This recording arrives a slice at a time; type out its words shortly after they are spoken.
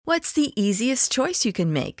What's the easiest choice you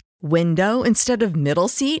can make? Window instead of middle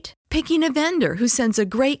seat? Picking a vendor who sends a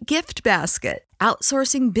great gift basket?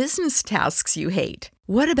 Outsourcing business tasks you hate?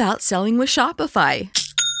 What about selling with Shopify?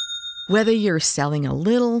 Whether you're selling a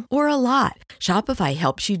little or a lot, Shopify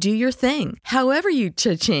helps you do your thing, however you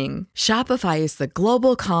cha-ching. Shopify is the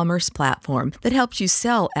global commerce platform that helps you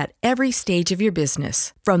sell at every stage of your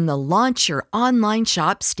business. From the launch your online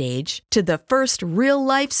shop stage to the first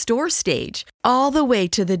real-life store stage, all the way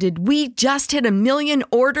to the did we just hit a million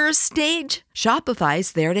orders stage.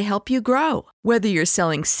 Shopify's there to help you grow. Whether you're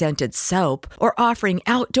selling scented soap or offering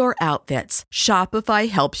outdoor outfits, Shopify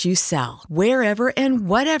helps you sell. Wherever and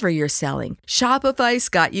whatever you're selling, Shopify's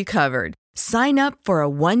got you covered. Sign up for a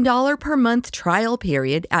 $1 per month trial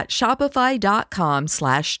period at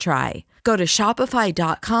shopify.com/try. Go to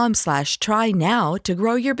shopify.com/try now to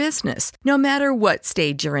grow your business, no matter what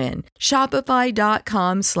stage you're in.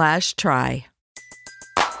 Shopify.com/try.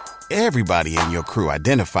 Everybody in your crew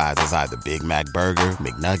identifies as either Big Mac Burger,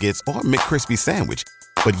 McNuggets, or McCrispy Sandwich.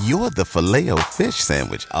 But you're the Filet-O-Fish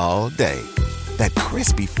Sandwich all day. That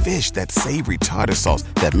crispy fish, that savory tartar sauce,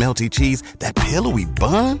 that melty cheese, that pillowy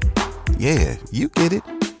bun. Yeah, you get it.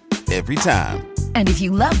 Every time. And if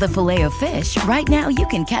you love the Filet-O-Fish, right now you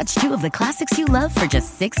can catch two of the classics you love for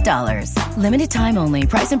just $6. Limited time only.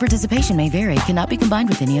 Price and participation may vary. Cannot be combined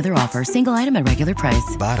with any other offer. Single item at regular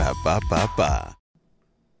price. Ba-da-ba-ba-ba.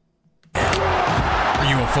 Are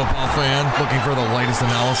you a football fan looking for the latest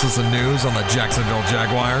analysis and news on the Jacksonville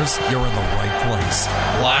Jaguars? You're in the right place.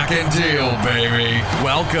 Black and teal, baby.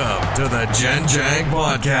 Welcome to the GenJag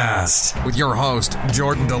podcast with your host,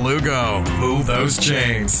 Jordan DeLugo. Move those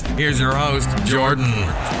chains. Here's your host, Jordan.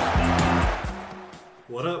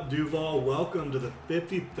 What up, Duval? Welcome to the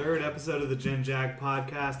 53rd episode of the GenJag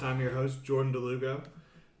podcast. I'm your host, Jordan DeLugo,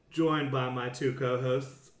 joined by my two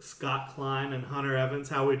co-hosts, Scott Klein and Hunter Evans.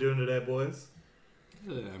 How we doing today, boys?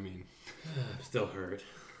 I'm still hurt.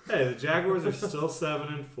 Hey, the Jaguars are still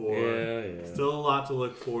 7-4. Yeah. Still a lot to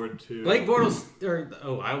look forward to. Blake Bortles,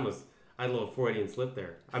 I had a little Freudian slip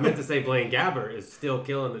there. I meant to say Blaine Gabbert is still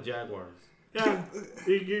killing the Jaguars. Yeah,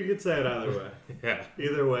 you could say it either way. Yeah.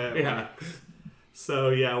 Either way it works. So,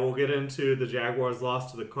 yeah, we'll get into the Jaguars' loss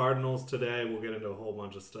to the Cardinals today. We'll get into a whole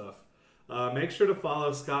bunch of stuff. Make sure to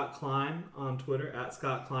follow Scott Klein on Twitter, at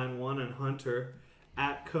ScottKlein1, and Hunter,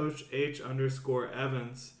 at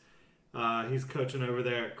CoachH_Evans. He's coaching over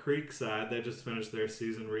there at Creekside. They just finished their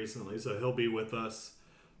season recently, so he'll be with us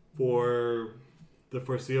for the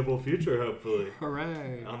foreseeable future, hopefully.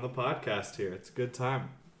 Hooray. On the podcast here. It's a good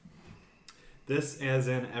time. This, as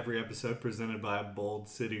in every episode, presented by Bold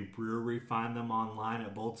City Brewery. Find them online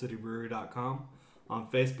at boldcitybrewery.com, on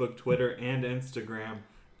Facebook, Twitter, and Instagram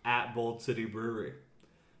at Bold City Brewery.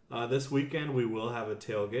 This weekend, we will have a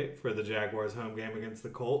tailgate for the Jaguars' home game against the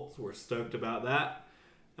Colts. We're stoked about that.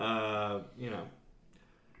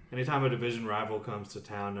 Anytime a division rival comes to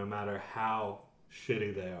town, no matter how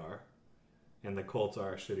shitty they are, and the Colts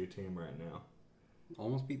are a shitty team right now.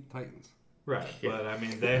 Almost beat the Titans. Right, but I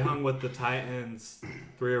mean, they hung with the Titans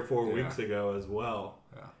 3 or 4 weeks ago as well.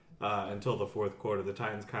 Until the fourth quarter. The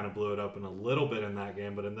Titans kind of blew it up in a little bit in that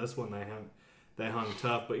game, but in this one, they hung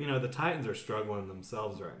tough. But, the Titans are struggling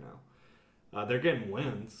themselves right now. They're getting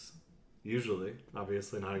wins, usually.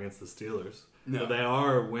 Obviously not against the Steelers. No. But they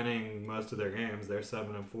are winning most of their games. They're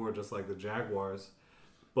 7-4, just like the Jaguars.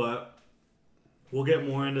 But we'll get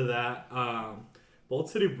more into that. Bold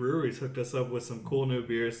City Brewery's hooked us up with some cool new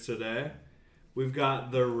beers today. We've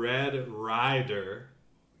got the Red Rider.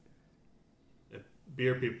 If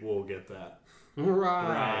beer people will get that.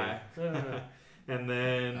 Rye. And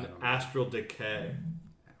then Astral Decay.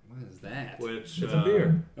 What is that? Which it's a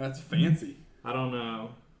beer. That's fancy. I don't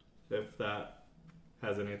know if that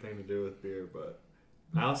has anything to do with beer, but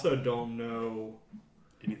I also don't know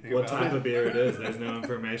what type of beer it is. There's no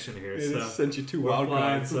information here. They so sent you two we're wild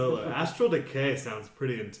flying cards. solo. Astral Decay sounds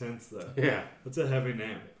pretty intense, though. Yeah. That's a heavy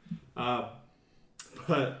name.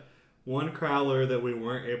 But one crowler that we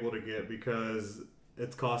weren't able to get because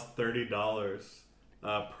it's cost $30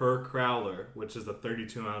 per crowler, which is a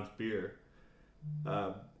 32-ounce beer.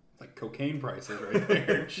 Like cocaine prices right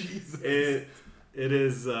there. Jesus. It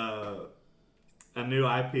is a new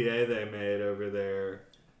IPA they made over there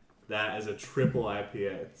that is a triple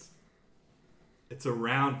IPA. It's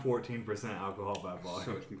around 14% alcohol by volume.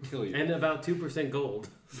 So it can kill you. And about 2% gold.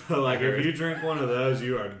 So, if you drink one of those,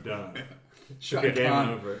 you are done. Shad game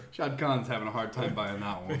over. Shad Khan's having a hard time buying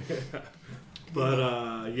that one. But,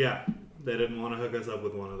 they didn't want to hook us up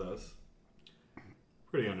with one of those.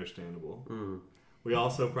 Pretty understandable. We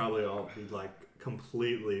also probably all be,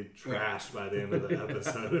 completely trashed by the end of the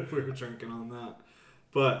episode if we were drinking on that.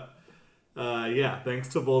 But, yeah, thanks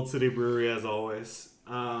to Bold City Brewery as always.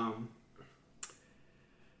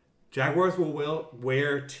 Jaguars will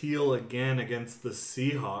wear teal again against the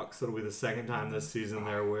Seahawks. It'll be the second time this season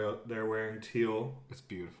they're wearing teal. It's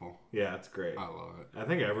beautiful. Yeah, it's great. I love it. I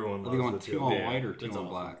think everyone Are they loves going the teal teal. on white or teal on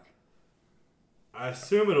black? I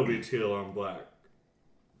assume it'll be teal on black.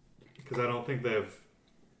 Because I don't think they've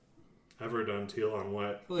ever done teal on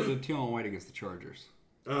white. Well, they did teal on white against the Chargers.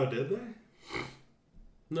 Oh, did they?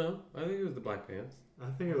 No, I think it was the black pants.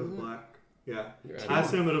 I think it was black. Yeah. Right. I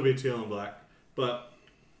assume it'll be teal and black. But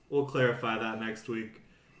we'll clarify that next week.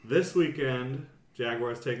 This weekend,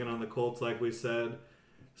 Jaguars taking on the Colts, like we said.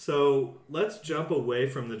 So let's jump away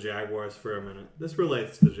from the Jaguars for a minute. This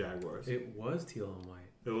relates to the Jaguars. It was teal on white.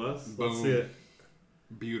 It was? Boom. Let's see it.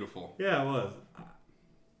 Beautiful. Yeah, it was.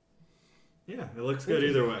 Yeah, it looks good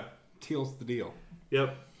either way. Teal's the deal.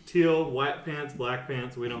 Yep. Teal, white pants, black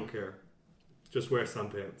pants, we don't care. Just wear some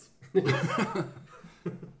pants.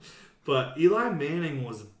 But Eli Manning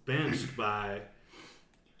was benched by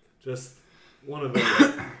just one of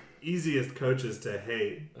the easiest coaches to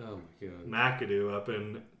hate. Oh my god. McAdoo up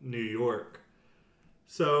in New York.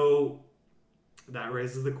 So that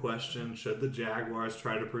raises the question, should the Jaguars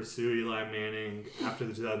try to pursue Eli Manning after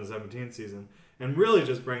the 2017 season? And really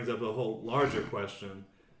just brings up a whole larger question.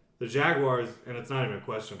 The Jaguars, and it's not even a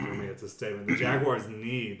question for me, it's a statement. The Jaguars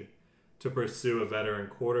need to pursue a veteran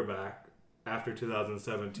quarterback after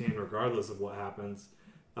 2017, regardless of what happens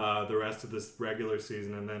the rest of this regular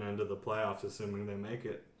season and then into the playoffs, assuming they make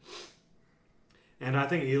it. And I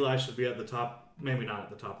think Eli should be at the top, maybe not at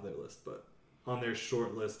the top of their list, but on their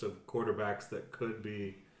short list of quarterbacks that could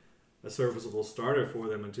be a serviceable starter for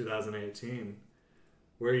them in 2018.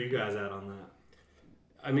 Where are you guys at on that?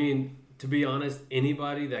 I mean, to be honest,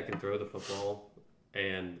 anybody that can throw the football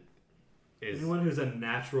and is Anyone who's a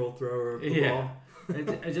natural thrower of the yeah, ball.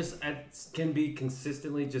 it can be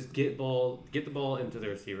consistently just get the ball into the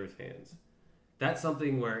receiver's hands. That's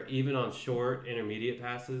something where even on short, intermediate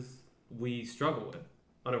passes, we struggle with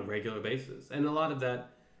on a regular basis, and a lot of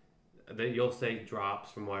that you'll say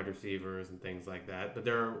drops from wide receivers and things like that. But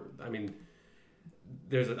I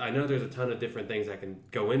know there's a ton of different things that can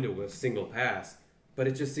go into a single pass. But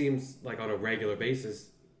it just seems like on a regular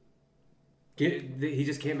basis, he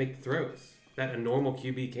just can't make the throws that a normal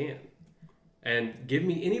QB can. And give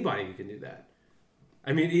me anybody who can do that.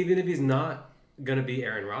 I mean, even if he's not going to be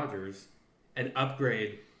Aaron Rodgers, an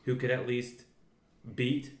upgrade who could at least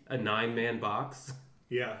beat a 9-man box.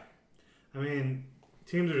 Yeah. I mean,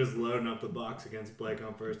 teams are just loading up the box against Blake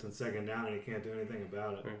on first and second down, and he can't do anything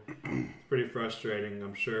about it. It's pretty frustrating,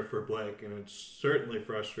 I'm sure, for Blake, and it's certainly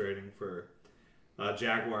frustrating for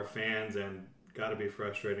Jaguar fans, and got to be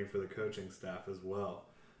frustrating for the coaching staff as well.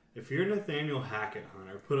 If you're Nathaniel Hackett,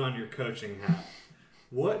 Hunter, put on your coaching hat.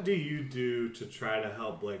 What do you do to try to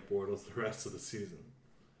help Blake Bortles the rest of the season?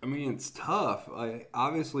 I mean, it's tough.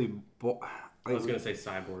 Obviously, I was going to say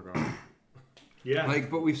cyborg arm. Yeah.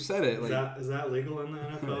 But we've said it. Is that legal in the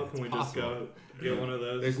NFL? Can we just go get one of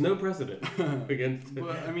those? There's no precedent against.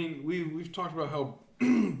 But I mean, we've talked about how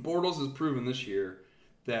Bortles has proven this year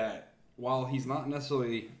that while he's not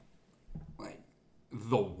necessarily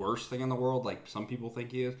the worst thing in the world, like some people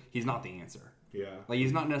think he is, he's not the answer. Yeah.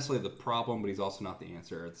 He's not necessarily the problem, but he's also not the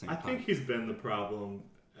answer at the same time. I think he's been the problem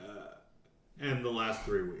in the last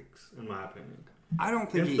 3 weeks, in my opinion. I don't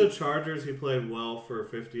think Against the Chargers, he played well for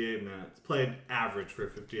 58 minutes. Played average for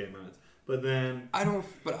 58 minutes. But then...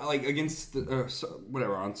 against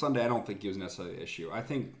whatever, on Sunday, I don't think he was necessarily the issue. I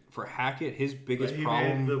think for Hackett, his biggest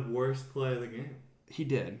problem... He made the worst play of the game. He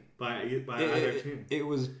did. By either team. It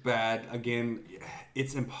was bad. Again,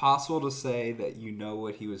 it's impossible to say that you know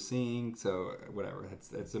what he was seeing, so whatever.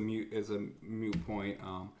 It's a moot point.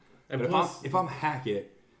 And but plus, if I'm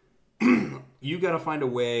Hackett, you got to find a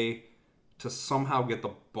way to somehow get the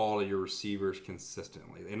ball to your receivers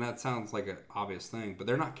consistently. And that sounds like an obvious thing, but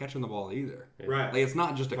they're not catching the ball either. Right. It's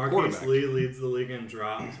not just a Marquise quarterback. Lee leads the league in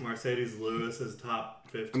drops. Mercedes Lewis is top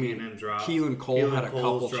 15 in drops. Keelan Cole had a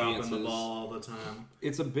couple dropping chances. the ball all the time.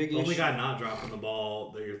 It's a big issue. The only guy not dropping the ball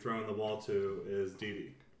that you're throwing the ball to is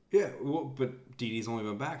Dede. Yeah, but Dede's only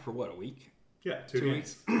been back for what, a week? Yeah, 2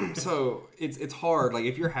 weeks. So it's hard.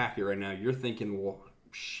 If you're Hackett right now, you're thinking, well,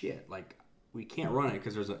 shit, we can't run it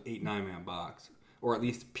because there's an 8-9-man box, or at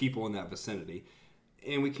least people in that vicinity.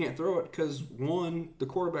 And we can't throw it because, one, the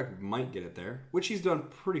quarterback might get it there, which he's done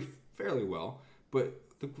fairly well, but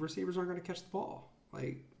the receivers aren't going to catch the ball.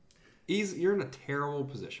 You're in a terrible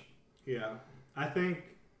position. Yeah. I think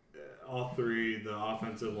all three, the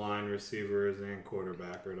offensive line, receivers, and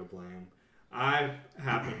quarterback, are to blame. I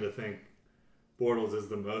happen to think Bortles is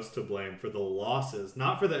the most to blame for the losses,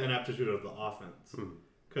 not for the ineptitude of the offense.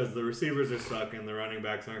 Because the receivers are sucking, the running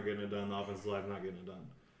backs aren't getting it done, the offensive line's not getting it done.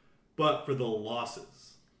 But for the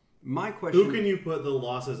losses. My question... Who can you put the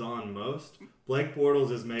losses on most? Blake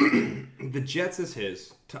Bortles is making... The Jets is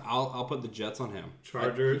his. I'll put the Jets on him.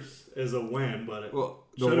 Chargers is a win, but it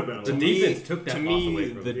should have been a the win. defense took that to loss me,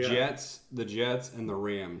 away from the him. Jets and the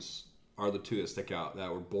Rams are the two that stick out,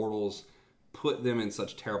 that were Bortles put them in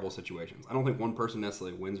such terrible situations. I don't think one person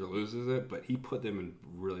necessarily wins or loses it, but he put them in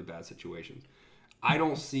really bad situations. I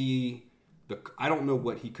don't know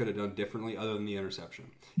what he could have done differently other than the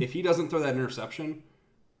interception. If he doesn't throw that interception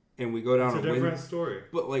and we go down It's a different story.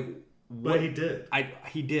 But But he did.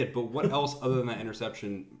 He did, but what else other than that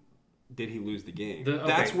interception did he lose the game? Okay.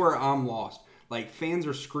 That's where I'm lost. Like, fans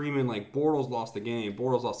are screaming, like, Bortles lost the game.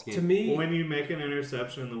 Bortles lost the game. To me... When you make an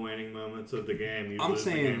interception in the waning moments of the game, you lose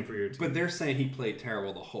the game for your team. But they're saying he played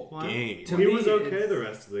terrible the whole game. He was okay the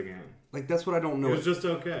rest of the game. Like, that's what I don't know. It was just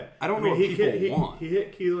okay. I don't know what people want. He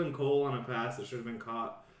hit Keelan Cole on a pass that should have been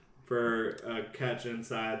caught for a catch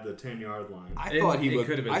inside the 10-yard line. I thought he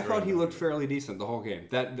looked fairly decent the whole game.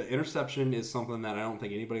 That the interception is something that I don't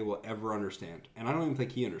think anybody will ever understand, and I don't even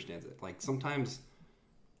think he understands it. Like, sometimes,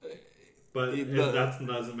 but that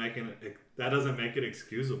doesn't make it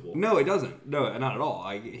excusable. No, it doesn't. No, not at all.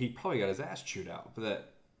 He probably got his ass chewed out, but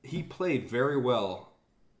that he played very well.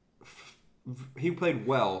 He played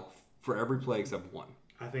well for every play except one.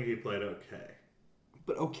 I think he played okay.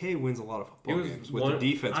 But okay wins a lot of football games with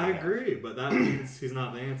the defense. I agree, but that means he's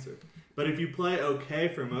not the answer. But if you play okay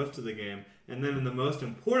for most of the game, and then in the most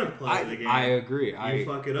important play of the game, I agree. You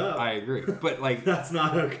fuck it up. I agree, but like that's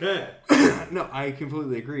not okay. No, I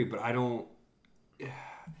completely agree, but I don't.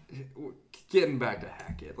 Getting back to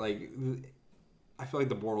Hackett, like I feel like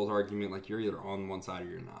the Bortles argument, like you're either on one side or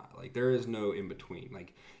you're not. Like there is no in between.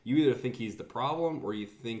 Like you either think he's the problem or you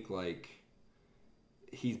think like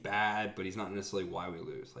he's bad, but he's not necessarily why we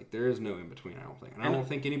lose. Like there is no in between. I don't think, and I don't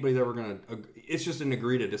think anybody's ever gonna. It's just an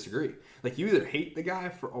agree to disagree. Like you either hate the guy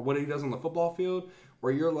for what he does on the football field,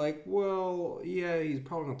 or you're like, well, yeah, he's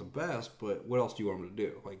probably not the best, but what else do you want him to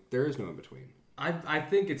do? Like there is no in between. I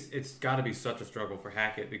think it's got to be such a struggle for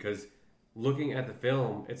Hackett because looking at the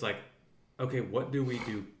film, it's like, okay, what do we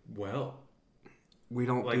do well? We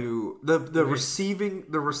don't do the receiving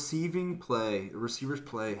play. The receivers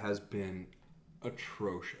play has been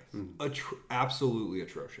atrocious, absolutely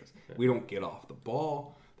atrocious. Yeah. We don't get off the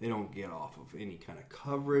ball. They don't get off of any kind of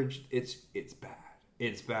coverage. It's bad.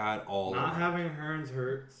 It's bad all around. Not having Hearns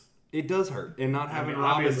hurts. It does hurt, and not having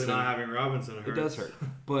Robinson. Obviously, not having Robinson hurts. It does hurt,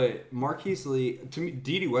 but Marquise Lee, to me,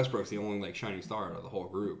 D.D. Westbrook's the only like shining star out of the whole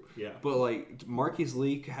group. Yeah. But like Marquise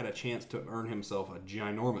Lee had a chance to earn himself a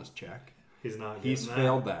ginormous check. He's not. He's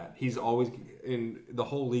failed that. He's always in the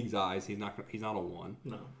whole league's eyes. He's not a 1.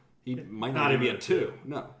 No. He might not even be a 2.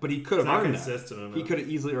 No, but he could have earned that. Enough. He could have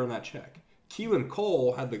easily earned that check. Keelan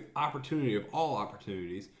Cole had the opportunity of all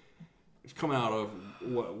opportunities. He's coming out of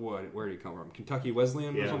where did he come from? Kentucky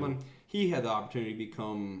Wesleyan or something. He had the opportunity to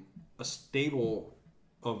become a staple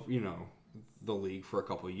of the league for a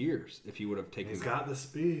couple of years if he would have taken. He's got the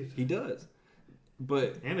speed. He does,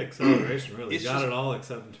 but and acceleration. Really, he's got it all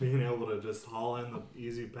except being able to just haul in the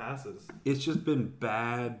easy passes. It's just been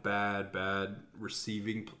bad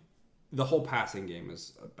receiving. The whole passing game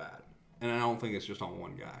is bad, and I don't think it's just on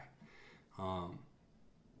one guy.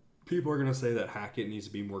 People are going to say that Hackett needs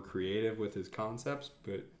to be more creative with his concepts,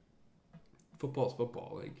 but football's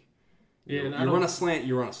football. Like, you run a slant,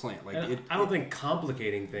 you run a slant. Like, I don't think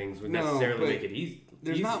complicating things would necessarily make it easy.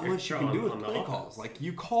 There's not much you can do with play calls. Like,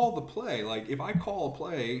 you call the play. Like, if I call a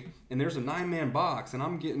play and there's a 9-man box and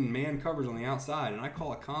I'm getting man coverage on the outside and I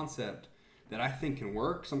call a concept that I think can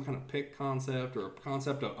work, some kind of pick concept or a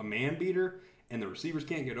concept of a man beater, and the receivers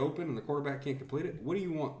can't get open and the quarterback can't complete it, what do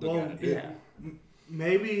you want the guy to do? Yeah.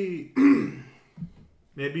 Maybe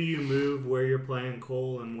you move where you're playing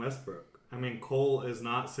Cole and Westbrook. I mean, Cole is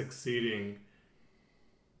not succeeding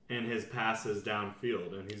in his passes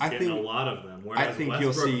downfield, and he's getting a lot of them. Whereas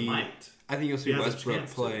Westbrook might. I think you'll see Westbrook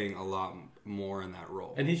playing a lot more in that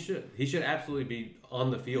role, and he should. He should absolutely be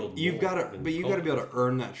on the field. You've got to be able to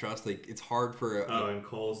earn that trust. Like it's hard for. And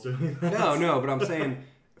Cole's doing that. No, but I'm saying.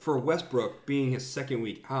 For Westbrook being his second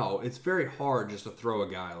week out, it's very hard just to throw a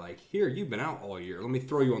guy like, here, you've been out all year. Let me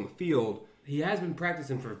throw you on the field. He has been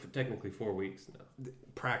practicing for technically 4 weeks now.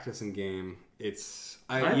 Practice and game, it's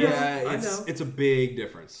I know. It's a big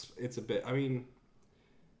difference. It's a bit. I mean,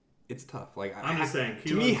 it's tough. Like I'm just saying,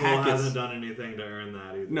 Keelan Cole hasn't done anything to earn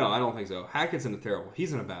that either. No, I don't think so. Hackett's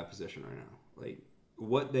he's in a bad position right now. Like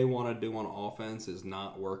what they want to do on offense is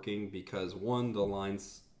not working because one, the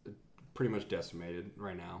line's pretty much decimated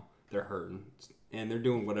right now. They're hurting, and they're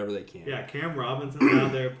doing whatever they can. Yeah, Cam Robinson's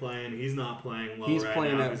out there playing. He's not playing well he's right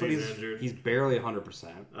playing now but because he's injured. He's barely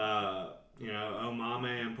 100%.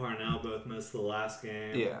 Omame and Parnell both missed the last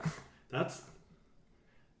game. Yeah. That's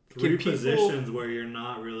three positions where you're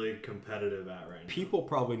not really competitive at right now. People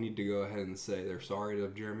probably need to go ahead and say they're sorry to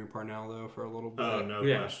Jeremy Parnell, though, for a little bit. Oh, no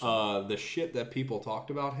question. The shit that people talked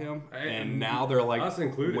about him, and now they're like, us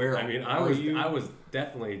included. Where I was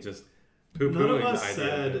definitely just poo-pooing. None of us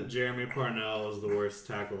said Jeremy Parnell was the worst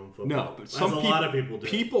tackle in football. No, but a lot of people did.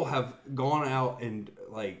 People have gone out and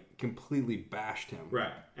completely bashed him.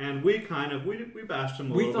 Right, and we bashed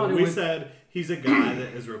him a little bit. We said he's a guy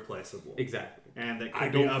that is replaceable. Exactly. And that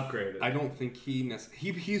could be upgraded. I don't think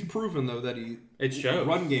he's proven though that it shows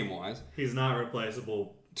run game wise. He's not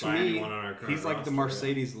replaceable by anyone on our current He's like roster, the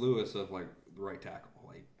Mercedes Lewis of the right tackle.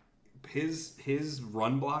 His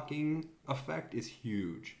run blocking effect is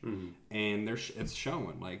huge, and it's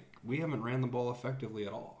showing. We haven't ran the ball effectively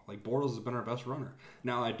at all. Bortles has been our best runner.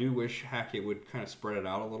 Now I do wish Hackett would kind of spread it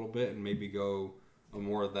out a little bit and maybe go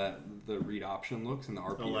more of the read option looks and the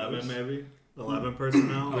RPOs. 11 maybe. 11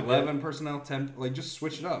 personnel. 11 personnel. 10. Just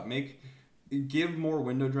switch it up. Give more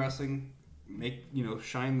window dressing.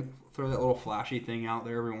 Shine. Throw that little flashy thing out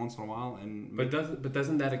there every once in a while. But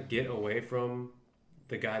doesn't that get away from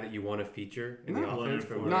the guy that you want to feature in the offense?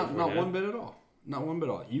 Not one bit at all. Not one bit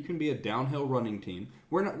at all. You can be a downhill running team.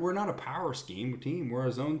 We're not a power scheme team. We're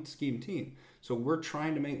a zone scheme team. So we're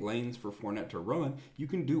trying to make lanes for Fournette to run. You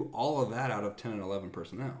can do all of that out of 10 and 11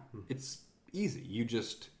 personnel. It's easy.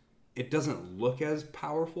 It doesn't look as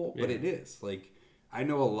powerful, but it is. I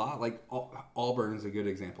know a lot. Auburn is a good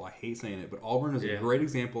example. I hate saying it, but Auburn is a great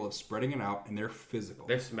example of spreading it out, and they're physical.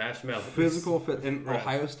 They're smash mouth. Physical. And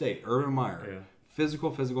Ohio State, Urban Meyer. Yeah. Physical,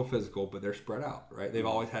 but they're spread out, right? They've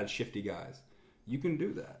always had shifty guys. You can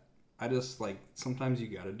do that. I just, sometimes you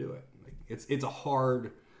got to do it. It's a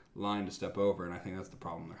hard line to step over, and I think that's the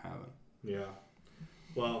problem they're having. Yeah.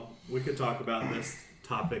 Well, we could talk about this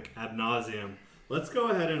topic ad nauseum. Let's go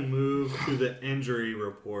ahead and move to the injury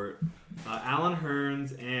report. Allen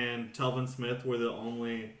Hurns and Telvin Smith were the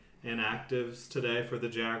only inactives today for the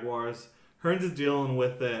Jaguars. Hurns is dealing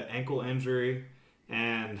with the ankle injury,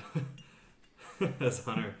 and as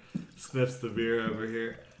Hunter sniffs the beer over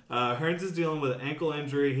here. Hurns is dealing with an ankle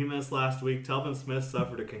injury. He missed last week. Telvin Smith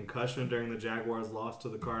suffered a concussion during the Jaguars' loss to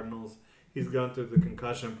the Cardinals. He's going through the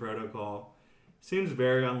concussion protocol. Seems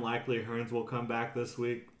very unlikely Hurns will come back this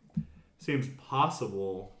week. Seems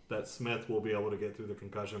possible that Smith will be able to get through the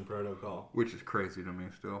concussion protocol. Which is crazy to me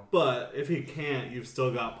still. But if he can't, you've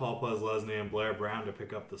still got Paul Posluszny and Blair Brown to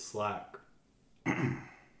pick up the slack. And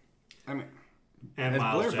has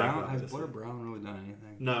Blair Brown really done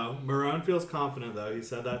anything? No. Marone feels confident, though. He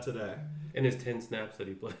said that today. In his 10 snaps that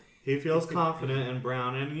he played. He feels confident in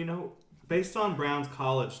Brown. And, based on Brown's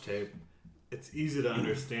college tape, it's easy to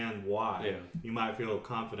understand why you might feel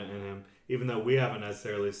confident in him, even though we haven't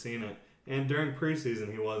necessarily seen it. And during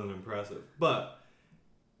preseason, he wasn't impressive. But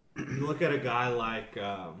you look at a guy like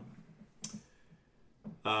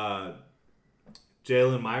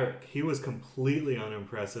Jalen Myrick. He was completely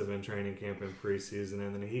unimpressive in training camp and preseason,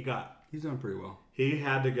 and then he's done pretty well. He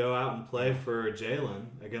had to go out and play for Jalen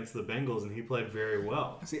against the Bengals, and he played very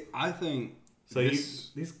well. See, I think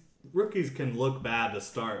these rookies can look bad to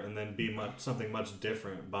start and then be something much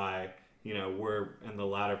different by we're in the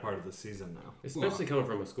latter part of the season now. Especially coming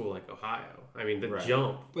from a school like Ohio. The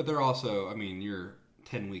jump. But they're also, you're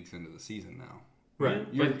 10 weeks into the season now. Right.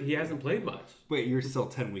 But he hasn't played much. Wait, you're still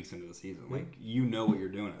 10 weeks into the season. You know what you're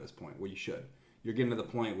doing at this point. Well, you should. You're getting to the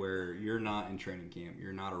point where you're not in training camp.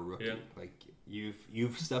 You're not a rookie. Yeah.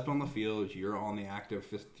 You've stepped on the field. You're on the active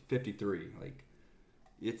 53.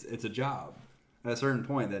 It's a job. At a certain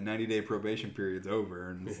point, that 90-day probation period's over,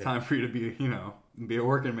 and it's time for you to be a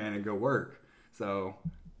working man and go work. So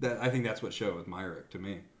I think that's what showed with Myrick to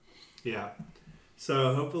me. Yeah.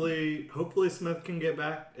 So hopefully Smith can get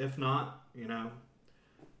back. If not,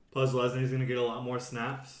 Posluszny's going to get a lot more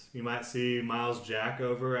snaps. You might see Miles Jack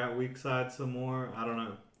over at weak side some more. I don't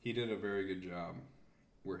know. He did a very good job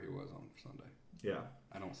where he was on Sunday. Yeah.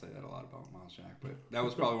 I don't say that a lot about Miles Jack, but that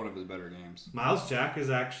was probably one of his better games. Miles Jack is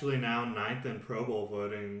actually now 9th in Pro Bowl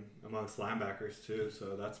voting amongst linebackers, too,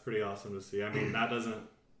 so that's pretty awesome to see. That doesn't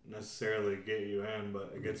necessarily get you in,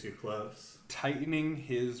 but it gets you close. Tightening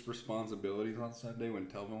his responsibilities on Sunday when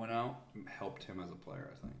Telvin went out helped him as a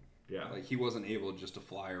player, I think. Yeah. He wasn't able just to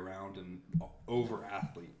fly around and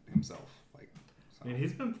over-athlete himself.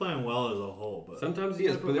 He's been playing well as a whole, but sometimes he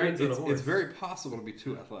is. But it's very possible to be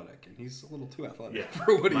too athletic, and he's a little too athletic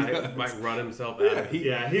for what he does. Might run himself out.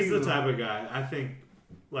 He's the type of guy. I think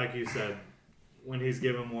like you said, when he's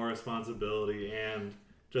given more responsibility and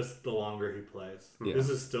just the longer he plays. Yeah. This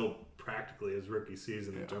is still practically his rookie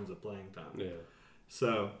season in terms of playing time. Yeah.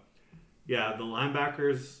 So, yeah, the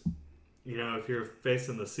linebackers, if you're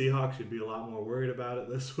facing the Seahawks, you'd be a lot more worried about it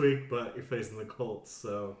this week, but you're facing the Colts.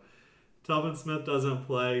 So, Telvin Smith doesn't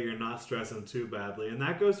play, you're not stressing too badly. And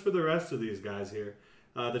that goes for the rest of these guys here.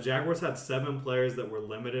 The Jaguars had 7 players that were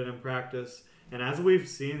limited in practice. And as we've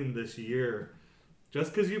seen this year,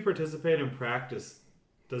 just because you participate in practice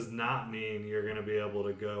does not mean you're going to be able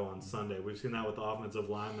to go on Sunday. We've seen that with offensive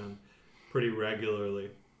linemen pretty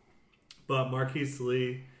regularly. But Marquise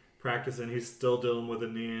Lee practicing, he's still dealing with a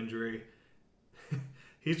knee injury.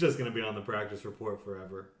 He's just going to be on the practice report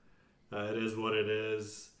forever. It is what it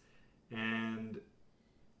is. And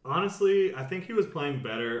honestly, I think he was playing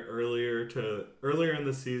better earlier in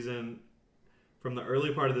the season, from the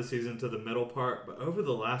early part of the season to the middle part. But over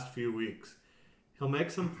the last few weeks, he'll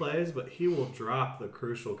make some plays, but he will drop the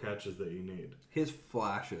crucial catches that you need. His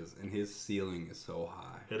flashes and his ceiling is so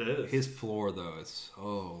high. It is. His floor, though, is so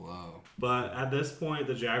low. But at this point,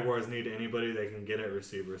 the Jaguars need anybody they can get at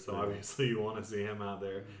receiver, so obviously you want to see him out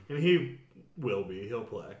there. And he will be. He'll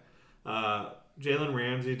play. Jalen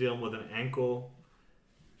Ramsey dealing with an ankle.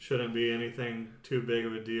 Shouldn't be anything too big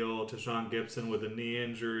of a deal. Tashawn Gibson with a knee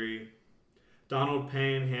injury. Donald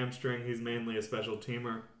Payne, hamstring. He's mainly a special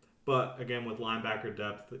teamer. But, again, with linebacker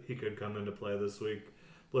depth, he could come into play this week.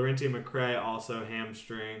 Laurenti McCray, also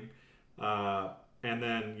hamstring. And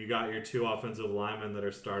then you got your 2 offensive linemen that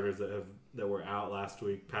are starters that were out last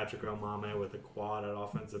week. Patrick Omame with a quad at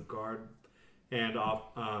offensive guard. And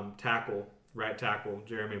right tackle,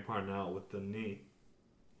 Jeremy Parnell with the knee.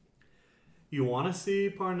 You want to see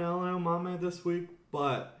Parnell and Omame this week,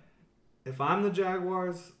 but if I'm the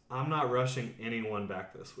Jaguars, I'm not rushing anyone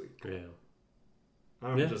back this week. Yeah.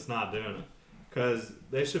 I'm just not doing it. Because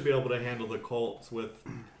they should be able to handle the Colts with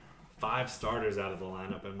 5 starters out of the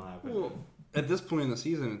lineup, in my opinion. Well, at this point in the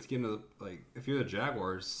season, it's getting to if you're the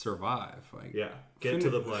Jaguars, survive. Get to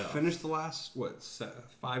the playoffs. Finish the last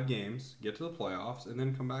 5 games, get to the playoffs, and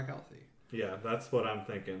then come back healthy. Yeah, that's what I'm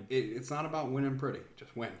thinking. It's not about winning pretty,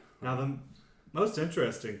 just win. Now the most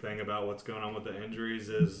interesting thing about what's going on with the injuries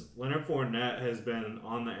is Leonard Fournette has been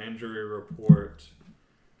on the injury report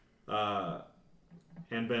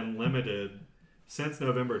and been limited since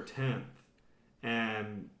November 10th.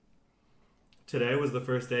 And today was the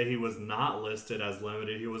first day he was not listed as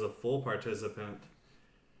limited. He was a full participant.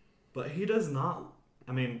 But he does not...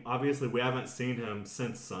 obviously we haven't seen him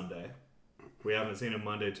since Sunday. We haven't seen him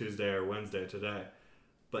Monday, Tuesday, or Wednesday today.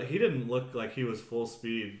 But he didn't look like he was full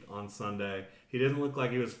speed on Sunday. He didn't look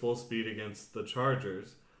like he was full speed against the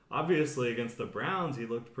Chargers. Obviously, against the Browns, he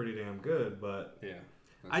looked pretty damn good, but... Yeah.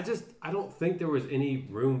 I don't think there was any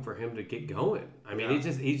room for him to get going.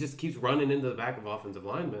 He just keeps running into the back of offensive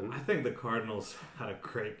linemen. I think the Cardinals had a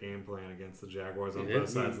great game plan against the Jaguars on both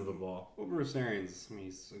sides of the ball. Well, Bruce Arians,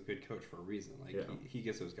 he's a good coach for a reason. He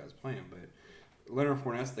gets those guys playing, but Leonard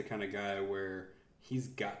Fournette's the kind of guy where he's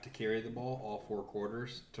got to carry the ball all 4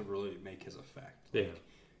 quarters to really make his effect. Yeah.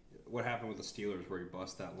 What happened with the Steelers where he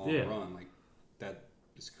bust that long run, that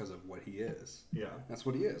is because of what he is. Yeah. That's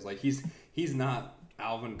what he is. He's not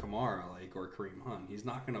Alvin Kamara or Kareem Hunt. He's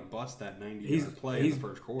not going to bust that 90-yard play in the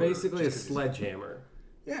first quarter. He's basically a sledgehammer.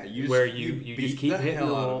 Yeah, you just keep hitting the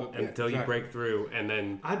ball until you break through, and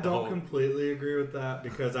then I don't completely agree with that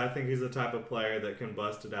because I think he's the type of player that can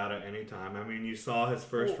bust it out at any time. You saw his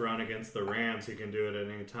first run against the Rams; he can do it at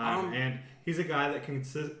any time, and he's a guy that can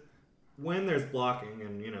when there's blocking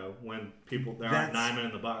and when there aren't 9 men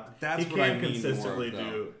in the box. That's he what I can mean consistently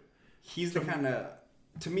do. He's the kind of.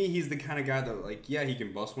 To me, he's the kind of guy that, he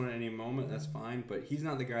can bust one at any moment. That's fine, but he's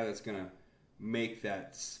not the guy that's gonna make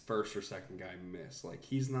that first or second guy miss.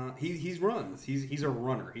 He's not. He runs. He's a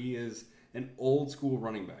runner. He is an old school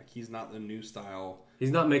running back. He's not the new style.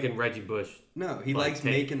 He's not making Reggie Bush. No, he likes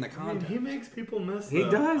making the contact. He makes people miss. He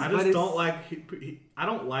does. I just don't like. I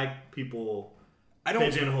don't like people.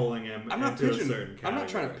 Pigeonholing him into a certain category. I'm not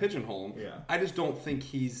trying to pigeonhole him. Yeah. I just don't think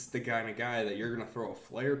he's the kind of guy that you're gonna throw a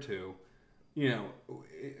flare to.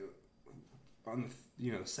 On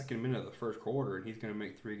the second minute of the first quarter, and he's going to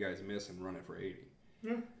make 3 guys miss and run it for 80.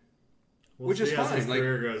 Yeah. Which is fine. As his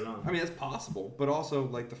career goes on. It's possible, but also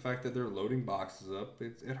the fact that they're loading boxes up,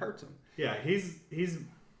 it hurts him. Yeah, he's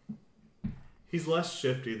less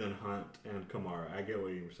shifty than Hunt and Kamara. I get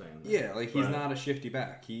what you were saying there. Yeah, he's not a shifty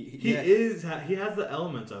back. He has the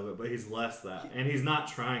elements of it, but he's less that, and he's not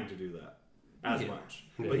trying to do that as much.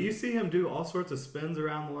 Yeah. But you see him do all sorts of spins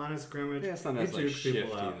around the line of scrimmage. Yeah, it's not as shifty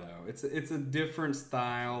though. It's a different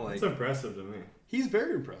style. It's impressive to me. He's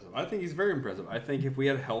very impressive. I think he's very impressive. I think if we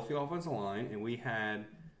had a healthy offensive line and we had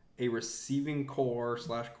a receiving core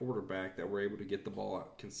 / quarterback that were able to get the ball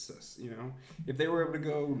out if they were able to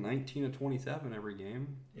go 19 to 27 every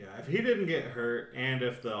game. Yeah, if he didn't get hurt and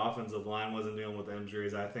if the offensive line wasn't dealing with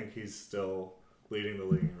injuries, I think he's still leading the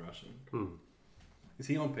league in rushing. Is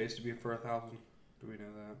he on pace to be for 1,000? Do we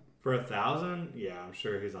know that? For 1,000? Yeah, I'm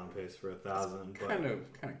sure he's on pace for 1,000. Kind of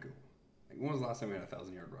cool. Like, when was the last time we had a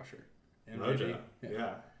 1,000-yard rusher? Mojo.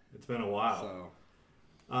 Yeah, it's been a while.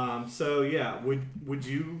 So yeah, would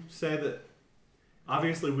you say that?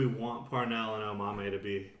 Obviously, we want Parnell and Omame to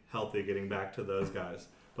be healthy, getting back to those guys.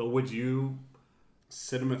 But would you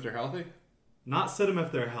sit them if they're healthy? Not sit them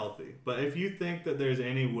if they're healthy, but if you think that there's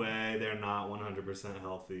any way they're not 100%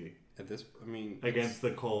 healthy against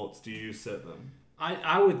the Colts, do you sit them?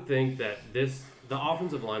 I would think that the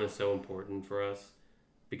offensive line is so important for us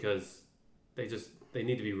because they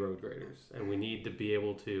need to be road graders, and we need to be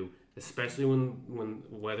able to, especially when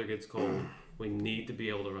weather gets cold, we need to be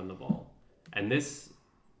able to run the ball. And this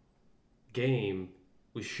game,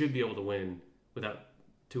 we should be able to win without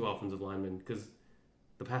two offensive linemen because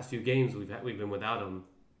the past few games we've been without them,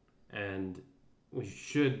 and we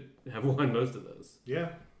should have won most of those. Yeah,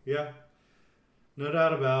 no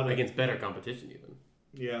doubt about it. Against better competition, even.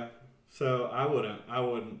 Yeah. So I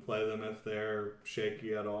wouldn't play them if they're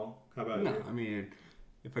shaky at all. How about you? I mean,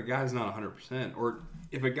 if a guy's not 100%, or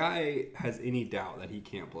if a guy has any doubt that he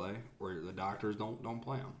can't play, or the doctors don't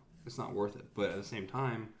play him, it's not worth it. But at the same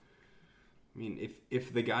time, I mean,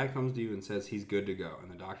 if the guy comes to you and says he's good to go,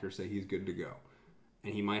 and the doctors say he's good to go,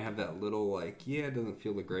 and he might have that little it doesn't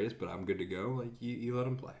feel the greatest, but I'm good to go. You let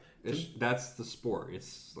him play. That's the sport.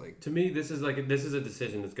 It's like, to me, this is a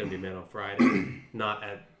decision that's going to be made on Friday, not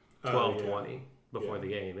at 12:20 before the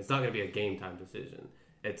game. It's not going to be a game time decision.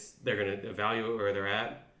 They're going to evaluate where they're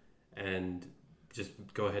at and just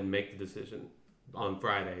go ahead and make the decision on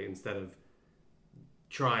Friday instead of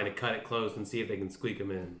trying to cut it close and see if they can squeak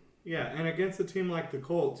them in. Yeah, and against a team like the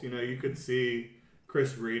Colts, you could see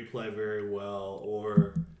Chris Reed play very well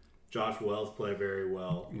or Josh Wells play very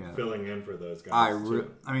well, filling in for those guys.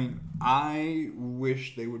 I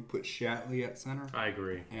wish they would put Shatley at center. I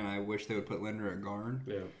agree. And I wish they would put Linder at guard.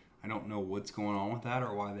 Yeah. I don't know what's going on with that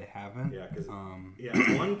or why they haven't. Yeah, because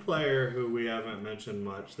one player who we haven't mentioned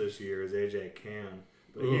much this year is AJ Cann,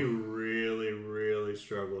 but he really, really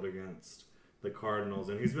struggled against the Cardinals,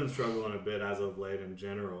 and he's been struggling a bit as of late in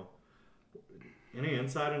general. Any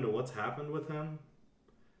insight into what's happened with him?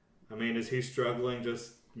 I mean, is he struggling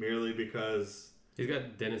just merely because he's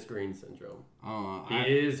got Dennis Green syndrome?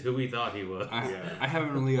 He is who we thought he was. I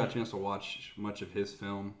haven't really got a chance to watch much of his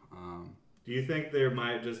film. Do you think there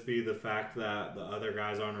might just be the fact that the other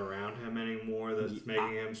guys aren't around him anymore that's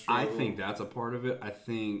making him struggle? I think that's a part of it. I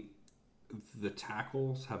think the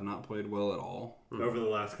tackles have not played well at all. Over the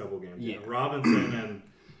last couple games. Yeah. Robinson and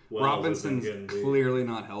Wells Robinson's clearly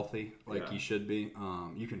not healthy like he should be.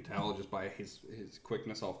 You can tell just by his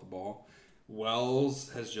quickness off the ball. Wells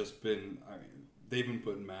has just been, they've been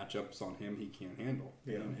putting matchups on him he can't handle.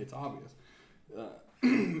 Yeah. It's obvious.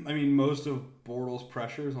 Most of Bortles'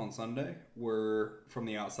 pressures on Sunday were from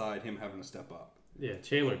the outside, him having to step up. Yeah,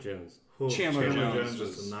 Chandler Jones. Chandler Jones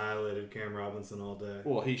just annihilated Cam Robinson all day.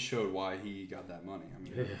 Well, he showed why he got that money.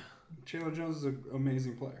 Chandler Jones is an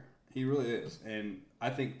amazing player. He really is. And I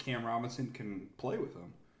think Cam Robinson can play with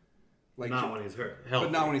him. Not when he's hurt.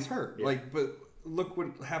 But not when he's hurt. Yeah. But look what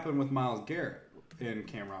happened with Myles Garrett and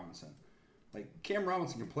Cam Robinson. Cam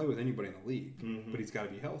Robinson can play with anybody in the league, but he's got to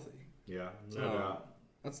be healthy. Yeah, no doubt.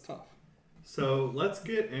 That's tough. So let's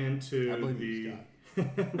get into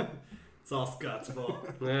It's all Scott's fault.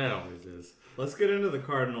 It always is. Let's get into the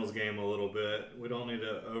Cardinals game a little bit. We don't need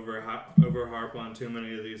to overharp on too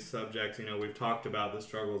many of these subjects. We've talked about the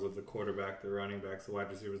struggles of the quarterback, the running backs, the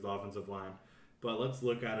wide receivers, the offensive line. But let's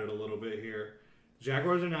look at it a little bit here.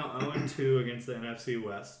 Jaguars are now 0-2 against the NFC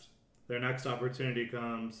West. Their next opportunity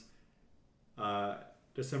comes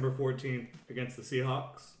December 14th against the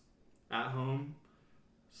Seahawks at home.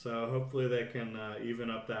 So hopefully they can even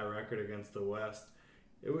up that record against the West.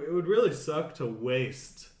 It would really suck to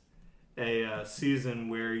waste a season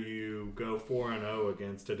where you go 4-0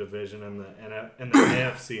 against a division in the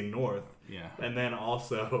AFC North, and then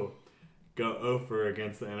also go 0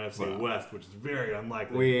 against the NFC West, which is very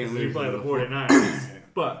unlikely because you play the 49ers.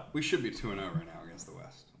 But we should be 2-0 right now against the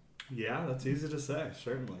West. Yeah, that's easy to say,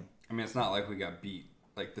 certainly. It's not like we got beat.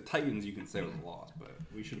 The Titans, you can say was a loss, but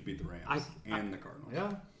we should have beat the Rams and the Cardinals.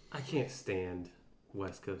 Yeah, I can't stand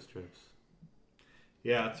West Coast trips.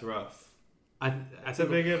 Yeah, it's rough. It's a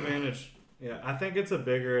big advantage Yeah, I think it's a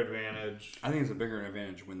bigger advantage. I think it's a bigger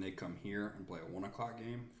advantage when they come here and play a 1 o'clock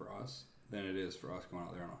game for us than it is for us going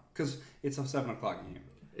out there. Because it's a 7 o'clock game.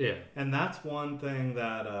 Yeah. And that's one thing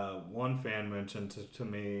that one fan mentioned to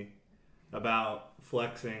me about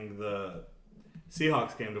flexing the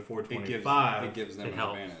Seahawks game to 425. It gives them an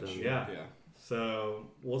advantage. Yeah. So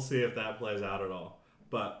we'll see if that plays out at all.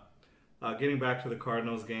 But getting back to the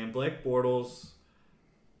Cardinals game, Blake Bortles,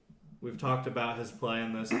 we've talked about his play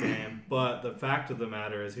in this game, but the fact of the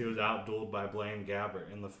matter is he was outdueled by Blaine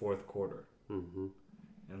Gabbert in the fourth quarter. Mm-hmm.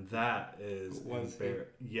 And that is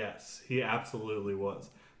yes, he absolutely was.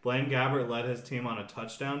 Blaine Gabbert led his team on a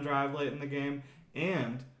touchdown drive late in the game,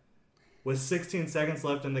 and with 16 seconds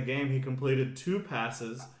left in the game, he completed 2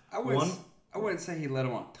 passes. I wouldn't say he led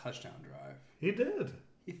him on a touchdown drive. He did.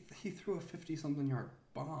 He threw a 50-something yard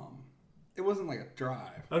bomb. It wasn't like a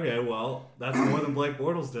drive. Okay, well, that's more than Blake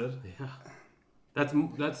Bortles did. Yeah. That's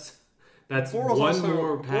Bortles one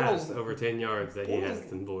more pass over 10 yards that he has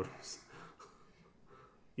than Bortles.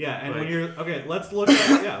 Yeah, and when you're let's look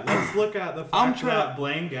at the fact that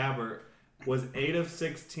Blaine Gabbert was 8 of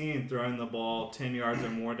 16 throwing the ball 10 yards or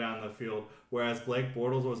more down the field, whereas Blake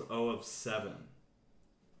Bortles was 0 of 7.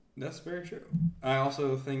 That's very true. I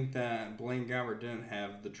also think that Blaine Gabbert didn't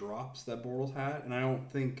have the drops that Bortles had, and I don't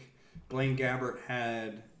think Blaine Gabbert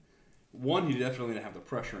had one. He definitely didn't have the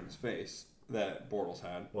pressure in his face that Bortles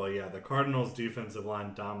had. Well, yeah, the Cardinals' defensive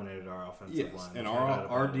line dominated our offensive line. And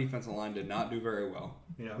our defensive line did not do very well.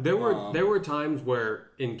 Yeah, there were times where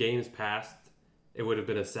in games past it would have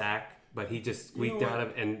been a sack, but he just squeaked out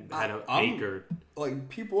of and had an acre. Like,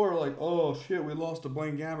 people are like, "Oh shit, we lost to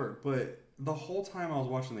Blaine Gabbert," but the whole time I was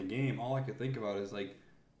watching the game, all I could think about is like,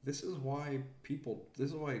 this is why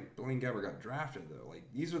Blaine Gabbert got drafted, though. Like,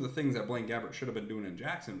 these are the things that Blaine Gabbert should have been doing in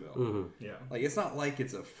Jacksonville. Mm-hmm. Yeah. Like, it's not like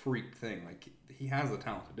it's a freak thing. Like, he has the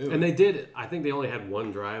talent to do it. And they did. I think they only had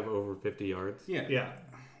one drive over 50 yards. Yeah. Yeah.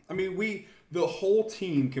 I mean, the whole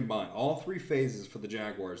team combined, all 3 phases for the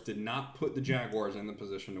Jaguars, did not put the Jaguars in the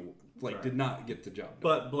position to, did not get the job done.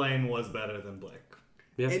 But Blaine was better than Blake.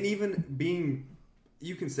 Yeah. And even being,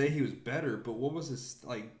 you can say he was better, but what was his,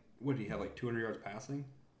 what did he have, 200 yards passing?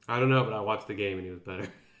 I don't know, but I watched the game and he was better.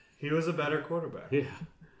 He was a better quarterback. Yeah.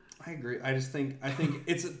 I agree. I think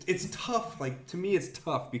it's tough. To me, it's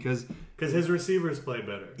tough because his receivers played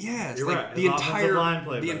better. Yes, you're right. The entire line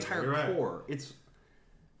played better. Entire core. Right. It's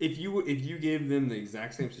if you gave them the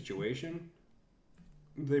exact same situation,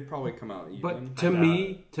 they probably come out even. But to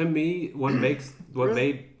me, what made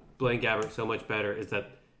Blaine Gabbert so much better is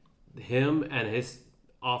that him and his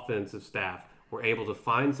offensive staff were able to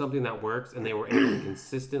find something that works, and they were able to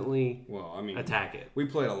consistently attack it. We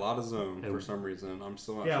played a lot of zone for some reason. I'm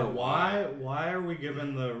still not sure why. Why are we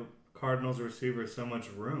giving the Cardinals receivers so much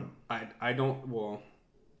room? I don't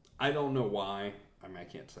know why. I mean, I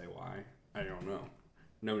can't say why. I don't know.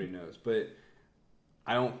 Nobody knows. But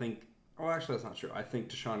I don't think... Oh, actually, that's not true. I think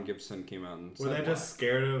Deshaun Gibson came out and said were they just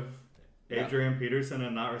scared of Adrian Peterson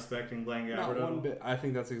and not respecting Blaine Gabbert? Not one bit. I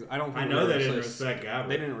think that's... I don't think I know they didn't respect Gabbert.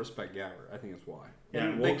 They didn't respect Gabbert. I think that's why. Yeah,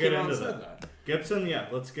 and we'll get into that. Gibson,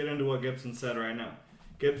 let's get into what Gibson said right now.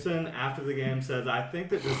 Gibson, after the game, says, I think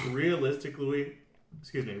that just realistically,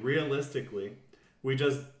 we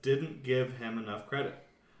just didn't give him enough credit.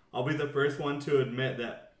 I'll be the first one to admit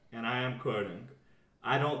that, and I am quoting,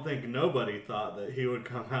 I don't think nobody thought that he would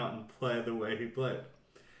come out and play the way he played.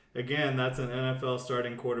 Again, that's an NFL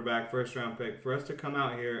starting quarterback, first-round pick. For us to come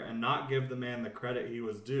out here and not give the man the credit he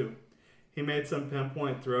was due, he made some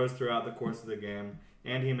pinpoint throws throughout the course of the game,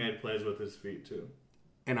 and he made plays with his feet, too.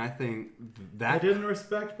 And I think that... They didn't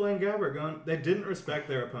respect Blaine Gabbert. They didn't respect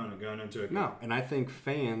their opponent going into a game. No, and I think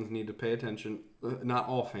fans need to pay attention. Not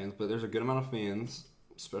all fans, but there's a good amount of fans,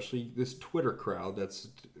 especially this Twitter crowd that's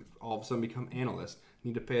all of a sudden become analysts,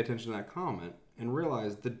 need to pay attention to that comment and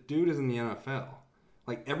realize the dude is in the NFL.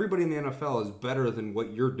 Everybody in the NFL is better than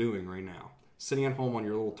what you're doing right now, sitting at home on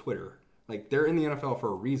your little Twitter. They're in the NFL for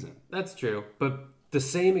a reason. That's true, but the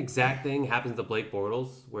same exact thing happens to Blake Bortles,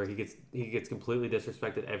 where he gets completely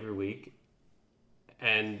disrespected every week,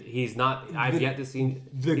 and he's not. I've yet to see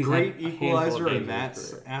the great equalizer in that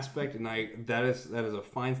aspect, and that is a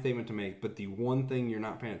fine statement to make. But the one thing you're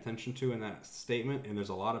not paying attention to in that statement, and there's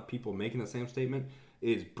a lot of people making the same statement,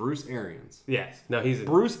 is Bruce Arians. Yes, no, he's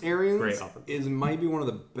Bruce Arians might be one of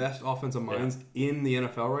the best offensive minds in the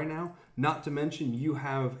NFL right now. Not to mention, you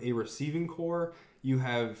have a receiving core, you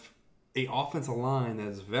have a offensive line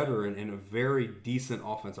that's veteran and a very decent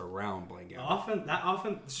offense around Blaine Gabbert.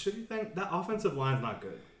 That offensive line's not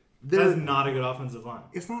good. That's not a good offensive line.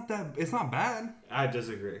 It's not bad. I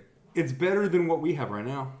disagree. It's better than what we have right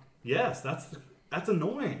now. Yes, that's That's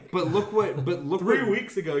annoying. But look 3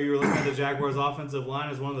 weeks ago, you were looking at the Jaguars' offensive line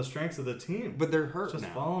as one of the strengths of the team. But they're hurt just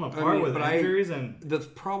now. falling apart with injuries. And the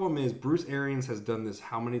problem is Bruce Arians has done this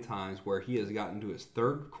how many times where he has gotten to his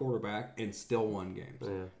third quarterback and still won games.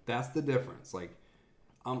 Yeah. That's the difference. Like,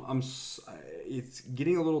 it's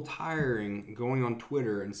getting a little tiring going on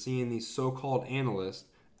Twitter and seeing these so-called analysts,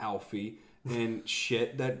 Alfie, and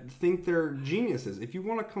shit that think they're geniuses. If you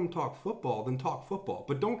want to come talk football, then talk football.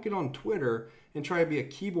 But don't get on Twitter and try to be a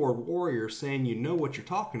keyboard warrior saying you know what you're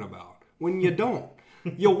talking about when you don't.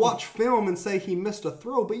 You'll watch film and say he missed a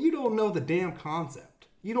throw, but you don't know the damn concept.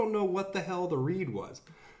 You don't know what the hell the read was.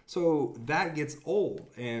 So that gets old.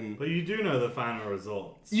 But you do know the final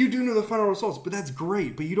results. You do know the final results, but that's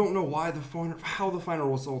great. But you don't know how the final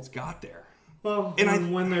results got there. Well,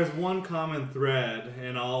 and when there's one common thread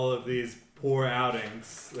in all of these poor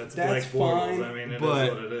outings, that's Blake Bortles. Fine, I mean, it is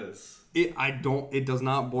what it is. It does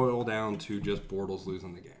not boil down to just Bortles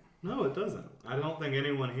losing the game. No, it doesn't. I don't think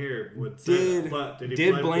anyone here would say that. But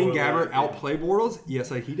did Blaine Gabbert outplay Bortles? Yes,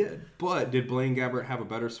 he did. But did Blaine Gabbert have a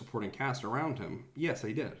better supporting cast around him? Yes,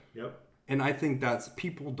 he did. Yep. And I think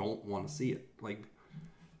people don't want to see it. Like,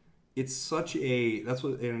 it's such and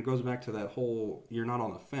it goes back to that whole, you're not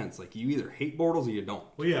on the fence. Like, you either hate Bortles or you don't.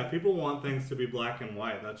 Well, yeah, people want things to be black and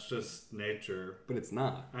white. That's just nature. But it's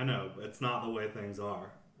not. I know. It's not the way things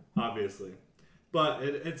are, obviously. But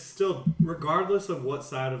it's still, regardless of what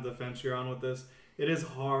side of the fence you're on with this, it is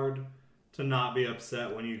hard to not be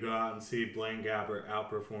upset when you go out and see Blaine Gabbert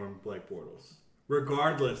outperform Blake Bortles,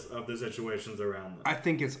 regardless of the situations around them. I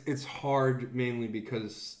think it's hard mainly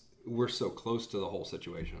because we're so close to the whole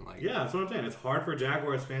situation. Like, yeah, that's what I'm saying. It's hard for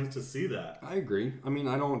Jaguars fans to see that. I agree. I mean,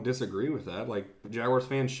 I don't disagree with that. Like, Jaguars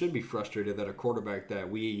fans should be frustrated that a quarterback that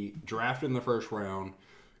we drafted in the first round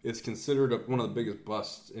is considered one of the biggest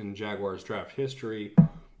busts in Jaguars draft history,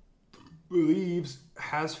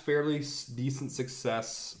 has fairly decent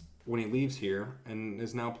success when he leaves here and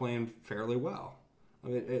is now playing fairly well. I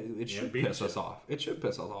mean, it should piss us off. It should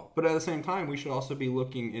piss us off. But at the same time, we should also be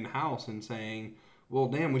looking in-house and saying, well,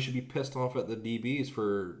 damn, we should be pissed off at the DBs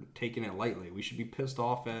for taking it lightly. We should be pissed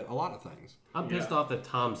off at a lot of things. I'm pissed off that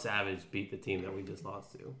Tom Savage beat the team that we just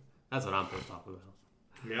lost to. That's what I'm pissed off about.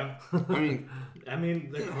 Yeah. I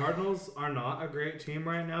mean, the Cardinals are not a great team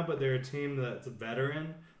right now, but they're a team that's a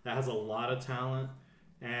veteran, that has a lot of talent,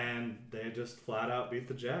 and they just flat out beat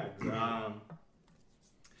the Jags.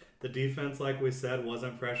 The defense, like we said,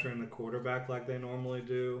 wasn't pressuring the quarterback like they normally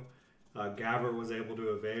do. Gabbert was able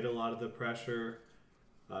to evade a lot of the pressure.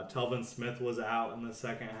 Telvin Smith was out in the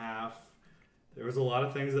second half. There was a lot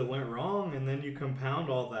of things that went wrong, and then you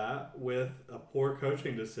compound all that with a poor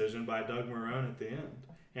coaching decision by Doug Marrone at the end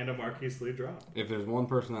and a Marquise Lee drop. If there's one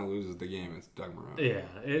person that loses the game, it's Doug Marrone. Yeah,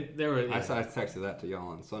 I texted that to y'all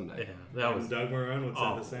on Sunday. Yeah, Doug Marrone would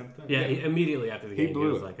say the same thing. Yeah, immediately after the game, he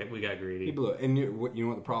was like, "We got greedy." He blew it, and you know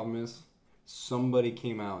what the problem is? Somebody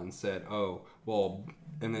came out and said, "Oh, well,"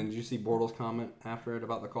 and then did you see Bortles' comment after it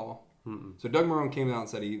about the call? Mm-mm. So Doug Marrone came out and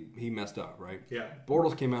said he messed up, right? Yeah.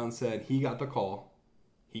 Bortles came out and said he got the call,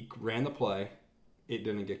 he ran the play, it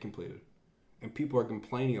didn't get completed, and people are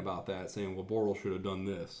complaining about that, saying, "Well, Bortles should have done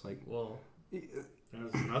this." Like, well,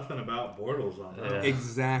 there's nothing about Bortles on that. Yeah.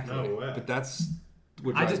 Exactly. No way. But that's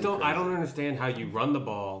what I just don't. I don't understand how you run the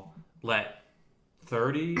ball, let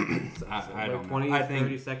 30, I don't 20, know. I think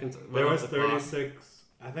 30 seconds. There was 36.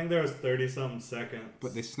 I think there was 30-something seconds.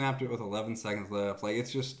 But they snapped it with 11 seconds left. Like,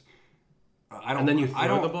 it's just. I don't. And then you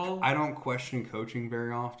throw the ball? I don't question coaching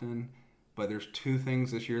very often, but there's two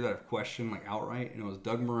things this year that I've questioned like outright, and it was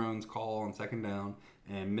Doug Marrone's call on second down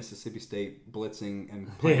and Mississippi State blitzing and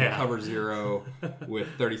playing cover zero with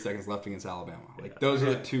 30 seconds left against Alabama. Like those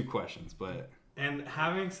are the two questions. But and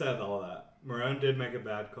having said all that, Marrone did make a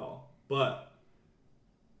bad call, but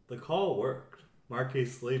the call worked.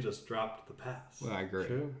 Marquise Lee just dropped the pass. Well, I agree.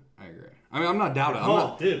 True. I agree. I mean, I'm not doubting. The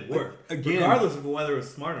call did work. Again, regardless of whether it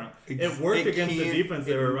was smart or not. It worked against the defense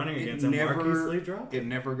they were running against, and Marquise Lee dropped it. It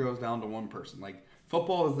never goes down to one person. Like,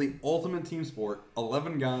 football is the ultimate team sport.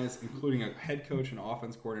 11 guys, including a head coach and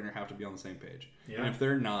offense coordinator, have to be on the same page. Yeah. And if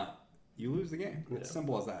they're not, you lose the game. It's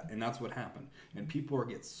simple as that. And that's what happened. And people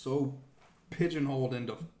get so pigeonholed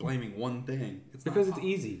into blaming one thing. It's because it's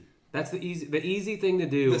easy. That's the easy thing to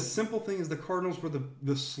do. The simple thing is the Cardinals were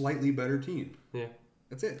the slightly better team. Yeah.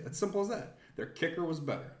 That's it. It's simple as that. Their kicker was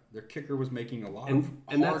better. Their kicker was making a lot of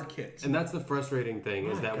hard kicks. And that's the frustrating thing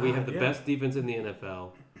is that we have the best defense in the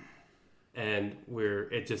NFL, and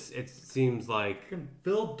it seems like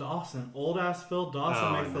Phil Dawson, old ass Phil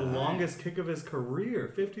Dawson, makes the longest kick of his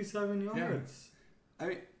career, 57 yards. Yeah. I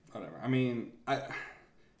mean, whatever. I mean,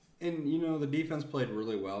 and the defense played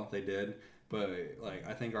really well. They did. But like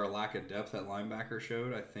I think our lack of depth at linebacker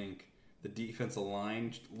showed. I think the defensive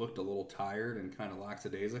line looked a little tired and kind of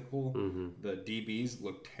lackadaisical. Mm-hmm. The DBs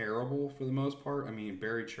looked terrible for the most part. I mean,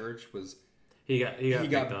 Barry Church was he got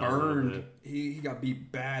burned. He got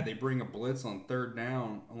beat bad. They bring a blitz on third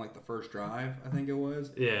down on like the first drive, I think it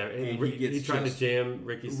was. Yeah, and he tried to jam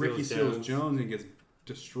Ricky Seals-Jones and gets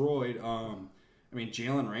destroyed. I mean,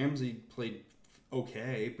 Jalen Ramsey played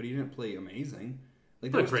okay, but he didn't play amazing.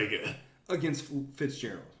 Like, played pretty good against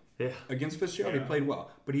Fitzgerald. Yeah, against Fitzgerald, he played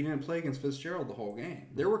well, but he didn't play against Fitzgerald the whole game.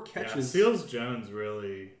 There were catches. Yeah, Seals-Jones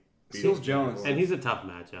really. Seals-Jones, and he's a tough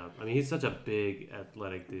matchup. I mean, he's such a big,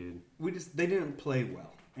 athletic dude. They didn't play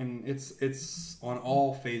well, and it's on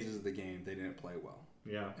all phases of the game. They didn't play well.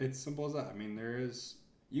 Yeah, it's simple as that. I mean,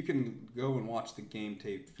 you can go and watch the game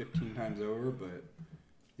tape 15 times over, but at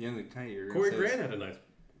the end of the day, Corey Grant had a nice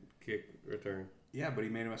kick return. Yeah, but he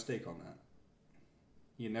made a mistake on that.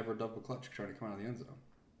 You never double clutch trying to come out of the end zone.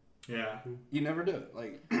 Yeah, you never do it.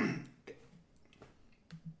 Like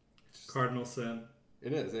cardinal sin.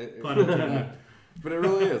 It is. Pun intended. But it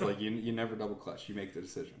really is. Like you never double clutch. You make the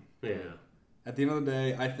decision. Yeah. At the end of the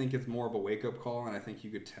day, I think it's more of a wake up call, and I think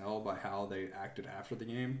you could tell by how they acted after the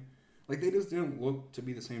game. Like they just didn't look to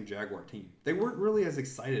be the same Jaguar team. They weren't really as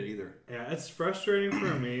excited either. Yeah, it's frustrating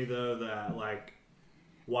for me though that like.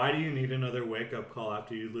 Why do you need another wake-up call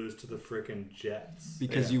after you lose to the frickin' Jets?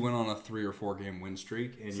 Because you went on a 3 or 4 game win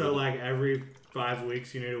streak. And so, like, every 5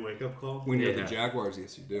 weeks you need a wake-up call? When you're the Jaguars,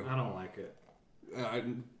 yes, you do. I don't like it.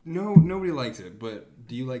 No, nobody likes it. But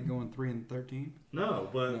do you like going 3-13? No,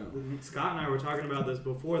 but Scott and I were talking about this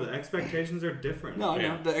before. The expectations are different. No,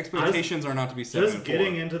 the expectations are not to be 7-4. Just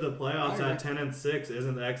getting into the playoffs at 10-6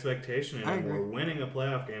 isn't the expectation anymore. Winning a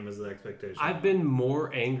playoff game is the expectation. I've been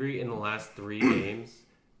more angry in the last 3 games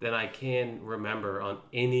than I can remember on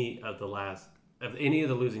any of the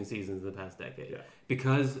losing seasons in the past decade,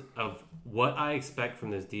 because of what I expect from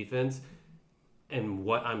this defense and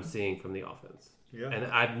what I'm seeing from the offense. Yeah,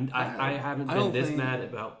 and I haven't been this mad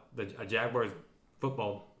about a Jaguars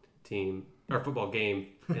football team or football game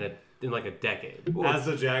in like a decade. As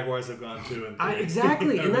the Jaguars have gone 2-3,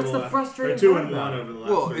 exactly, and that's the frustrating. 2-1 over the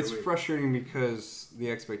last 3 it's weeks. Frustrating because the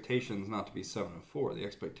expectation is not to be 7-4. The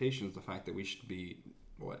expectation is the fact that we should be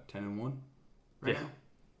 10-1 right now.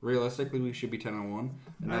 Realistically, we should be 10-1,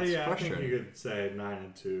 and that's frustrating. I think you could say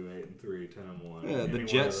 9-2, 8-3, 10-1. Yeah, the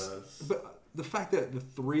Jets. But the fact that the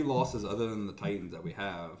 3 losses other than the Titans that we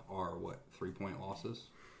have are 3-point losses.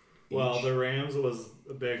 Well, the Rams was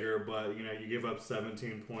bigger, but you give up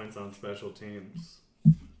 17 points on special teams.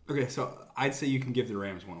 Okay, so I'd say you can give the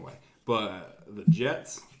Rams one away, but the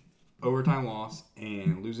Jets overtime loss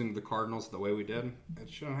and losing to the Cardinals the way we did, it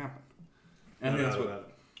shouldn't happen. And that's what.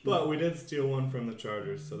 But we did steal one from the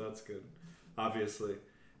Chargers, so that's good, obviously.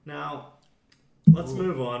 Now, let's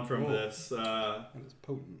move on from this. That is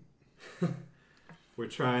potent. We're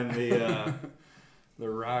trying the the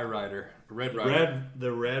Rye Rider, Red Rider,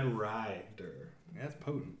 the Red Rider. Yeah, that's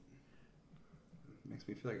potent. Makes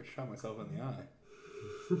me feel like I shot myself in the eye.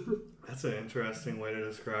 That's an interesting way to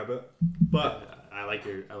describe it. But I like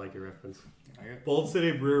your reference. Bold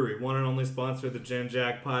City Brewery, one and only sponsor of the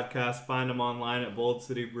GenJag podcast. Find them online at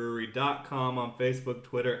boldcitybrewery.com, on Facebook,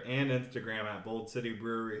 Twitter, and Instagram at Bold City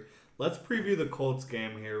Brewery. Let's preview the Colts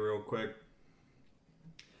game here real quick.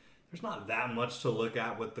 There's not that much to look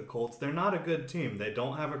at with the Colts. They're not a good team. They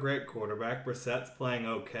don't have a great quarterback. Brissett's playing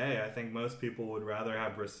okay. I think most people would rather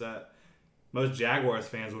have Brissett. Most Jaguars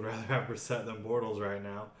fans would rather have Brissett than Bortles right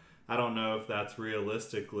now. I don't know if that's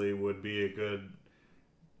realistically would be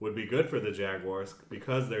good for the Jaguars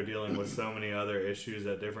because they're dealing with so many other issues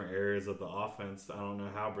at different areas of the offense. I don't know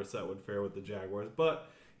how Brissett would fare with the Jaguars, but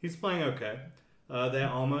he's playing okay. They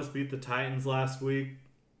almost beat the Titans last week,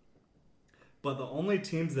 but the only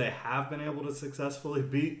teams they have been able to successfully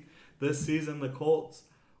beat this season, the Colts,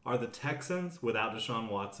 are the Texans without Deshaun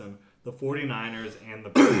Watson, the 49ers, and the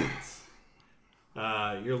Browns.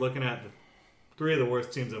 You're looking at 3 of the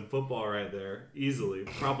worst teams in football right there, easily.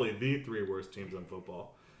 Probably the 3 worst teams in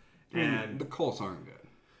football. And the Colts aren't good.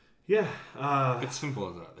 Yeah. It's simple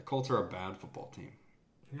as that. The Colts are a bad football team.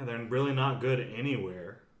 Yeah, they're really not good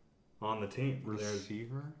anywhere on the team.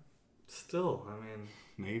 Receiver? Still, I mean...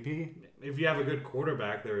 Maybe. If you have a good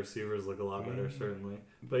quarterback, the receivers look a lot better, certainly.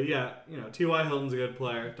 But yeah, T.Y. Hilton's a good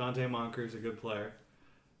player. Dante Moncrief's a good player.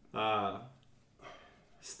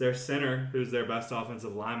 Their center, who's their best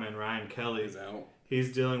offensive lineman, Ryan Kelly, is out.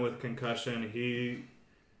 He's dealing with concussion. He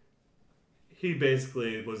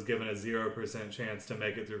basically was given a 0% chance to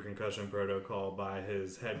make it through concussion protocol by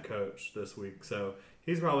his head coach this week. So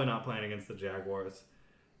he's probably not playing against the Jaguars.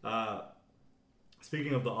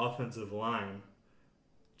 speaking of the offensive line,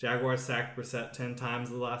 Jaguars sacked Brissett 10 times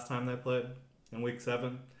the last time they played in Week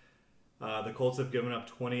 7. The Colts have given up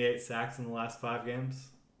 28 sacks in the last 5 games.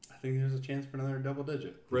 I think there's a chance for another double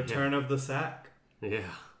digit. Return of the sack. Yeah.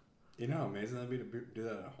 You know how amazing that'd be to do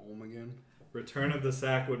that at home again? Return of the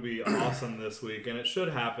sack would be awesome this week, and it should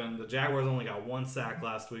happen. The Jaguars only got 1 sack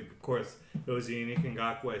last week. Of course, it was a unique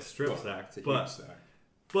Ngakoue strip sack. It's a huge sack.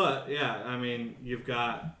 But, yeah, I mean, you've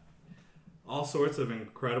got all sorts of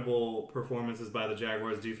incredible performances by the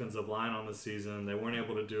Jaguars' defensive line on the season. They weren't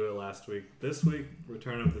able to do it last week. This week,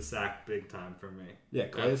 return of the sack big time for me. Yeah,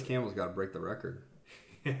 Calais Campbell's got to break the record.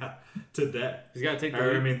 Yeah, today. He's got to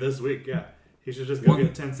take this week, yeah. He should just go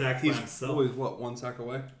get 10 sacks by himself. He's always, 1 sack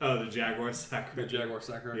away? Oh, the Jaguar sack. The Jaguar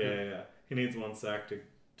sack record? Yeah. He needs 1 sack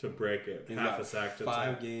to break it. He's half got a sack to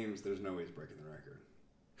 5 10. games, there's no way he's breaking the record.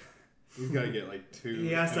 He's got to get like 2.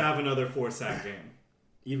 He has to have another 4-sack game.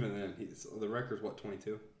 Even then, the record's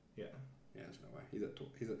 22? Yeah. Yeah, there's no way. He's at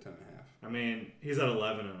 10.5. I mean, he's at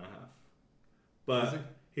 11.5. But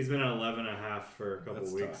he's been at 11.5 for a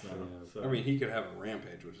couple weeks now. So. I mean, he could have a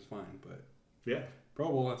rampage, which is fine, but yeah. Pro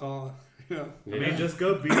Bowl, that's all. I mean, just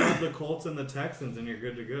go beat up the Colts and the Texans and you're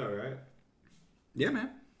good to go, right? Yeah,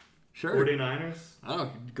 man. Sure. 49ers? I don't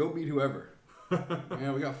know. Go beat whoever.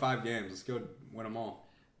 Yeah, we got 5 games. Let's go win them all.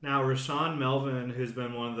 Now, Rashawn Melvin, who's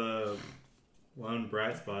been one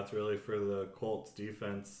bright spots really for the Colts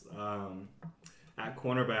defense at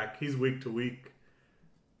cornerback, he's week to week,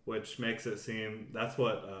 which makes it seem that's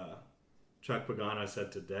what Chuck Pagano said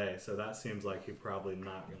today. So that seems like he's probably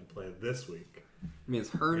not going to play this week. I mean, is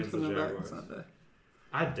Hearns coming back on Sunday?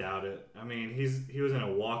 I doubt it. I mean, he was in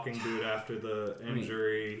a walking boot after the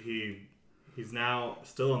injury. He's now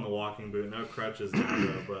still in the walking boot, no crutches now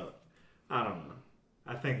though. But I don't know.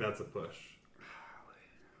 I think that's a push.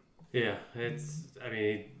 Yeah,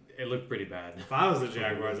 it looked pretty bad. If I was the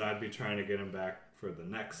Jaguars, I'd be trying to get him back for the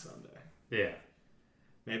next Sunday. Yeah.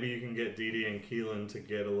 Maybe you can get Dede and Keelan to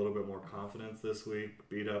get a little bit more confidence this week,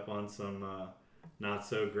 beat up on some not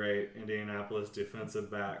so great Indianapolis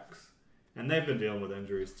defensive backs. And they've been dealing with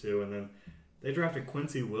injuries too. And then they drafted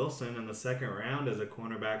Quincy Wilson in the 2nd round as a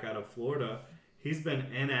cornerback out of Florida. He's been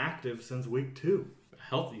inactive since week 2. A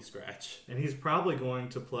healthy scratch. And he's probably going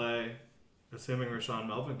to play, assuming Rashawn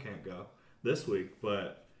Melvin can't go, this week.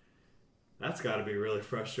 But that's got to be really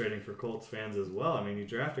frustrating for Colts fans as well. I mean, you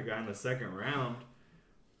draft a guy in the 2nd round.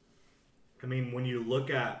 I mean, when you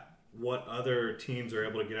look at what other teams are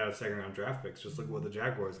able to get out of 2nd round draft picks, just look at what the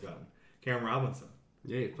Jaguars gotten. Cam Robinson.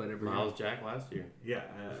 Yeah, he played every Miles Jack last year. Yeah,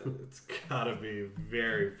 it's got to be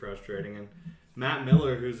very frustrating. And Matt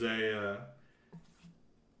Miller, who's a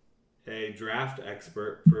draft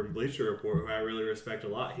expert for Bleacher Report, who I really respect a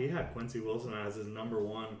lot, he had Quincy Wilson as his number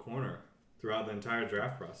 1 corner throughout the entire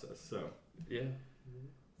draft process. So yeah,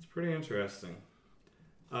 it's pretty interesting.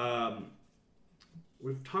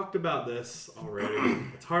 We've talked about this already.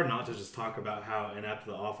 It's hard not to just talk about how inept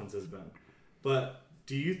the offense has been. But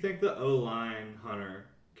do you think the O-line, Hunter,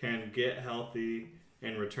 can get healthy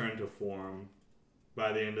and return to form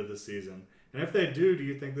by the end of the season? And if they do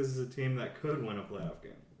you think this is a team that could win a playoff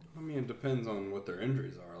game? I mean, it depends on what their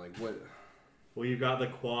injuries are. Like what? Well, you got the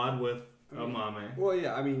quad with Omame. Well,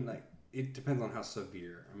 yeah. I mean, like it depends on how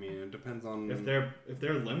severe. I mean, it depends on if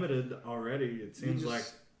they're limited already. It seems like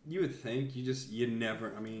you would think you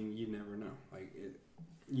never. I mean, you never know. Like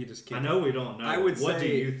you just can't. I know we don't know. I would what say,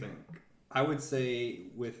 do you think? I would say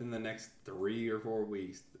within the next 3 or 4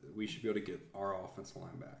 weeks, we should be able to get our offensive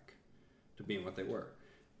line back to being what they were.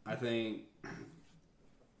 I think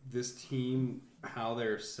this team, how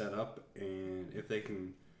they're set up, and if they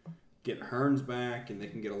can get Hearns back and they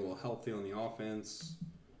can get a little healthy on the offense,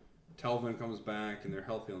 Telvin comes back and they're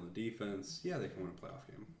healthy on the defense, yeah, they can win a playoff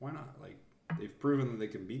game. Why not? Like they've proven that they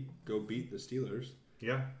can go beat the Steelers.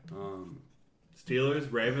 Yeah.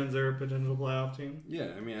 Steelers, Ravens are a potential playoff team.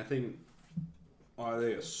 Yeah, I mean, I think. Are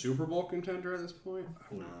they a Super Bowl contender at this point?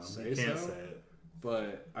 I No, wouldn't you can't say it.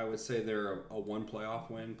 But I would say they're a 1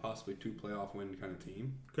 playoff win, possibly 2 playoff win kind of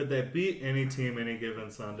team. Could they beat any team any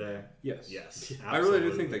given Sunday? Yes. Yes. I really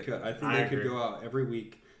do think they could. I think they agree. could go out every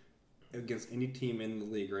week against any team in the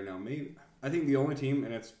league right now. Maybe I think the only team,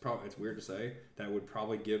 and it's weird to say, that would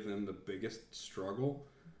probably give them the biggest struggle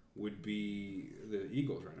would be the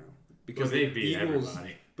Eagles right now. Because they beat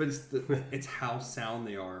everybody. But it's how sound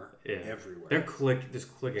they are everywhere. They're clicking.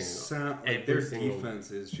 Their defense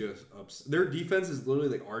is just their defense is literally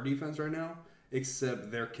like our defense right now, except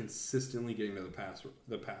they're consistently getting to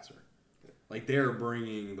the passer. Like they're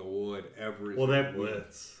bringing the wood every. Well, they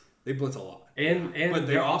blitz. They blitz a lot, and but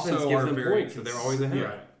their offense gives them points, so they're always ahead.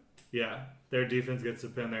 Right. Yeah. their defense gets to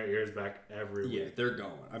pin their ears back every week. Yeah, they're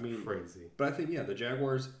going. I mean, Crazy. But I think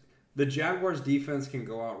the Jaguars defense can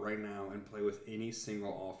go out right now and play with any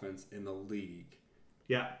single offense in the league.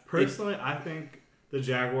 Yeah, personally, I think the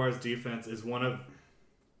Jaguars defense is one of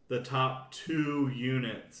the top 2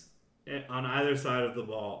 units on either side of the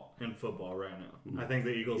ball in football right now. I think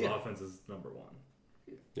the Eagles' offense is number 1.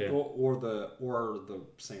 Yeah. Or the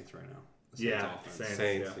Saints right now. Saints. Yeah.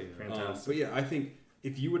 Fantastic. But yeah, I think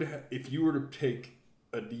if you were to take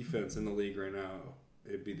a defense in the league right now,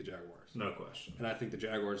 it'd be the Jaguars. No question. And I think the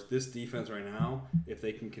Jaguars, this defense right now, if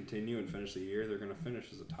they can continue and finish the year, they're going to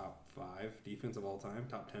finish as a top 5 defense of all time,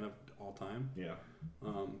 top 10 of all time. Yeah.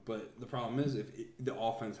 But the problem is the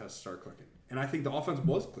offense has to start clicking. And I think the offense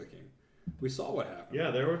was clicking. We saw what happened.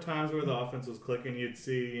 Yeah, there were times where the offense was clicking. You'd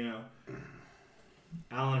see,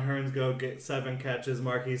 Allen Hurns go get 7 catches,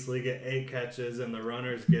 Marquise Lee get 8 catches, and the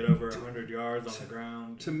runners get over 100 yards on the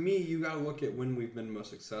ground. To me, you got to look at when we've been most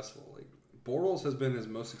successful. Like Bortles has been his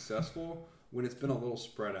most successful when it's been a little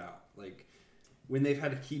spread out. Like when they've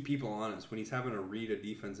had to keep people honest, when he's having to read a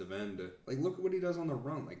defensive end. Look at what he does on the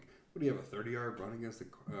run. Like, what do you have, a 30-yard run against the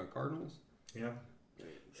Cardinals? Yeah.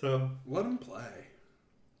 So let him play.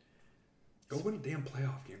 Go win a damn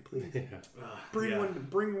playoff game, please. Yeah.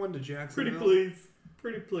 Bring one to Jacksonville.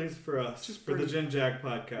 Pretty please for us. Just for the GenJag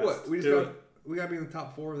podcast. What? We got to be in the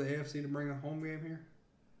top 4 of the AFC to bring a home game here?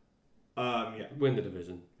 Yeah. Win the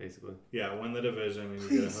division, basically. Yeah, win the division and you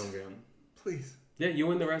get a home game. Please. Yeah, you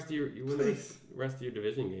win the rest of your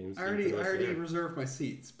division games. I already reserved my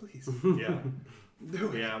seats. Please. Yeah.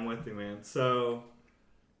 Do it. Yeah, I'm with you, man. So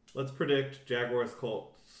let's predict Jaguars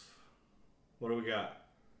Colts. What do we got?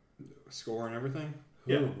 Score and everything?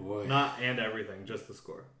 Yeah. Oh, boy. Not and everything, just the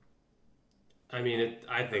score. I mean,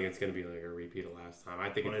 I think it's going to be like a repeat of last time. I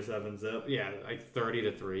think 27 zip. Yeah, like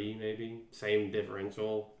 30-3 maybe. Same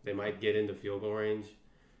differential. They might get into field goal range.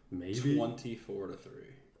 Maybe 24-3. 24-3.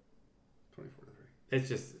 It's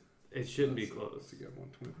just it shouldn't be close. That's a good one.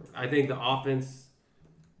 24. I think the offense.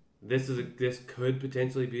 This could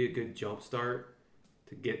potentially be a good jump start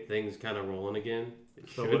to get things kind of rolling again.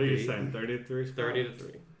 So what are you saying? 33?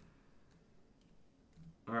 30-3.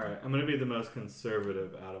 All right, I'm going to be the most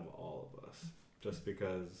conservative out of all of us, just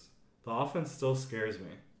because the offense still scares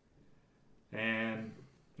me. And,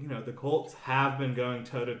 the Colts have been going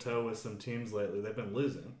toe-to-toe with some teams lately. They've been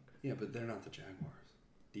losing. Yeah, but they're not the Jaguars.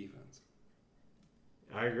 Defense.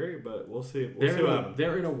 I agree, but we'll see. We'll see what happens.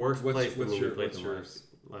 They're in a worse place than when we played them yours?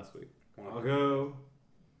 last week. I'll go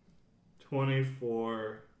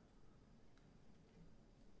 24-10.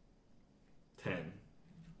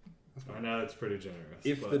 I know it's pretty generous.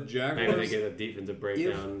 If the Jaguars, maybe they get a defensive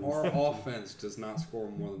breakdown. If our offense does not score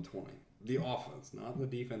more than 20, the offense, not the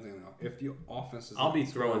defense, if the offense does I'll be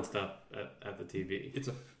throwing stuff at the TV.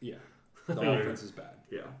 The offense is bad.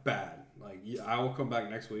 Yeah, bad. I will come back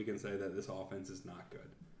next week and say that this offense is not good.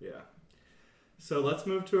 Yeah. So let's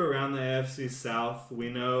move to around the AFC South. We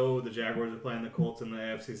know the Jaguars are playing the Colts in the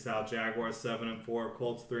AFC South. Jaguars 7-4,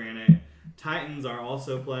 Colts 3-8. Titans are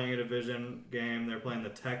also playing a division game. They're playing the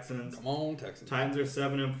Texans. Come on, Texans. Titans are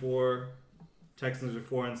 7-4. Texans are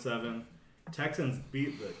 4-7. Texans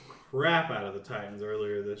beat the crap out of the Titans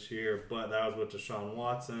earlier this year, but that was with Deshaun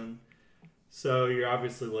Watson. So you're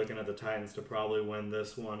obviously looking at the Titans to probably win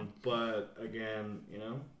this one. But again,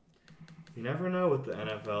 you never know with the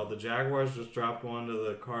NFL. The Jaguars just dropped one to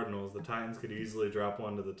the Cardinals. The Titans could easily drop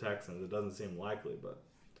one to the Texans. It doesn't seem likely, but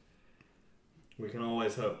we can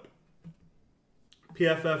always hope.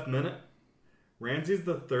 PFF minute. Ramsey's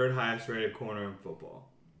the 3rd highest rated corner in football.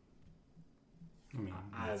 I mean,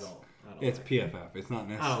 I don't it's like PFF. It's not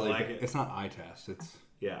necessarily. I don't like it. It's not eye test. It's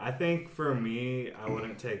I think for me, I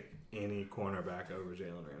wouldn't take any cornerback over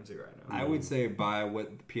Jalen Ramsey right now. I would say by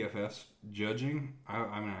what PFF's judging,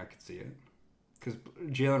 I could see it. Because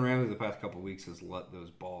Jalen Ramsey the past couple of weeks has let those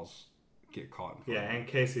balls get caught. And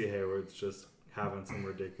Casey Hayward's just having some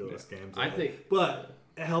ridiculous games. I think, but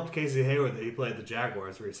it helped Casey Hayward that he played the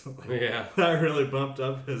Jaguars recently. Yeah, that really bumped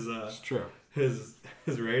up his it's true. his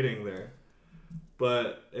rating there.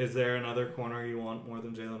 But is there another corner you want more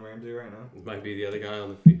than Jalen Ramsey right now? It might be the other guy on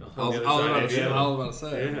the field. I was about to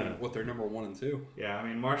say. Yeah. I mean, what they're number 1 and 2. Yeah, I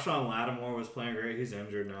mean Marshawn Lattimore was playing great. He's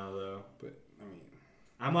injured now though. But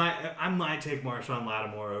I mean, I might take Marshawn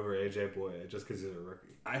Lattimore over AJ Boye just because he's a rookie.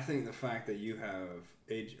 I think the fact that you have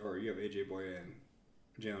AJ Boye and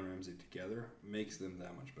Jalen Ramsey together makes them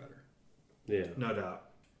that much better. Yeah, no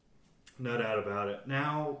doubt about it.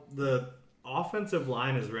 Now the offensive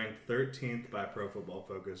line is ranked 13th by Pro Football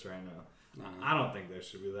Focus right now. I don't think they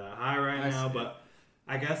should be that high right now, but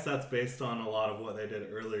I guess that's based on a lot of what they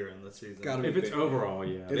did earlier in the season. If it's overall,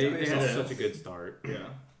 yeah. They had such a good start. Yeah.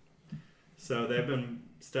 So they've been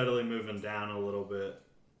steadily moving down a little bit.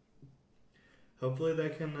 Hopefully they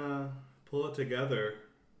can pull it together,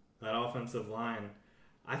 that offensive line.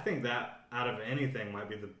 I think that, out of anything, might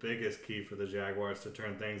be the biggest key for the Jaguars to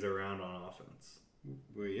turn things around on offense.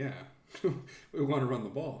 Well, yeah. We want to run the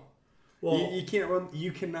ball. Well, you can't run.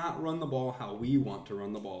 You cannot run the ball how we want to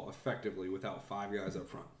run the ball effectively without 5 guys up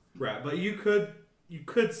front. Right, but you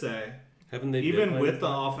could say, Haven't they even with the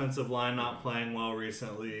offensive line not playing well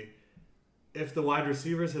recently, if the wide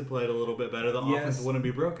receivers had played a little bit better, the offense wouldn't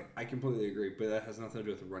be broken. I completely agree, but that has nothing to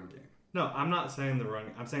do with the run game. No, I'm not saying the run.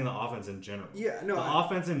 I'm saying the offense in general. Yeah, no. The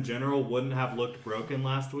offense in general wouldn't have looked broken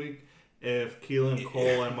last week if Keelan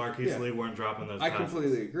Cole and Marquise Lee weren't dropping those passes. I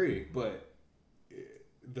completely agree, but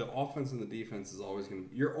the offense and the defense is always going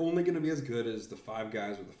to... You're only going to be as good as the 5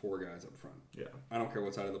 guys or the 4 guys up front. Yeah. I don't care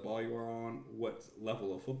what side of the ball you are on, what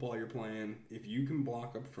level of football you're playing. If you can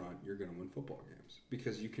block up front, you're going to win football games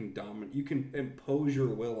because you can dominate. You can impose your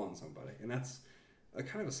will on somebody, and that's a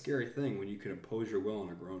kind of a scary thing when you can impose your will on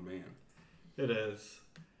a grown man. It is.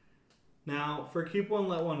 Now, for Keep One,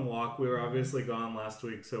 Let One Walk, we were obviously gone last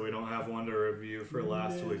week, so we don't have one to review for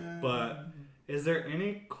last week. But is there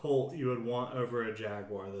any Colt you would want over a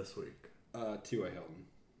Jaguar this week? T.Y. Hilton.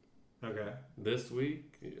 Okay. This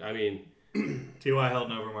week? I mean... T.Y.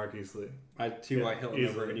 Hilton over Marquise Lee. T.Y. Hilton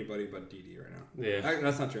over anybody but D.D. right now. Yeah.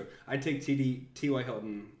 That's not true. I'd take T.Y.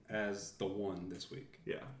 Hilton as the one this week.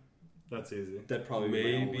 Yeah. That's easy. That'd probably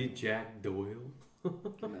maybe Jack Doyle.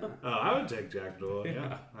 Oh, I would take Jack Doyle.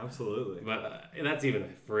 Yeah, absolutely. But that's even a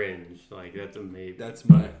fringe. Like that's a maybe.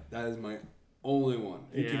 That is my only one.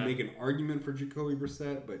 You can make an argument for Jacoby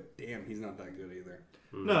Brissett, but damn, he's not that good either.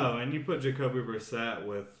 No, and you put Jacoby Brissett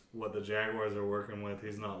with what the Jaguars are working with,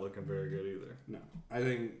 he's not looking very good either. No, I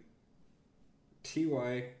think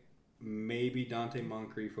T.Y. maybe Dante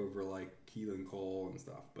Moncrief over like Keelan Cole and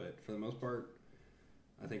stuff, but for the most part,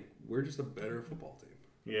 I think we're just a better football team.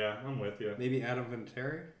 Yeah, I'm with you. Maybe Adam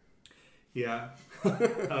Vinatieri? Yeah.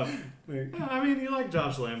 I mean, you like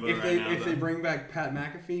Josh Lambo if they bring back Pat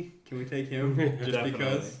McAfee, can we take him? Just Definitely.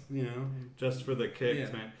 Because, you know. Just for the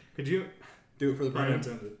kicks, man. Could you... Do it for the brand.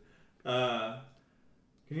 Intended.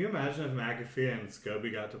 Can you imagine if McAfee and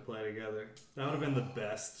Scobie got to play together? That would have been the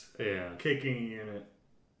best kicking unit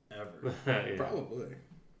ever. Probably.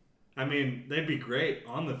 I mean, they'd be great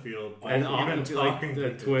on the field. And even talking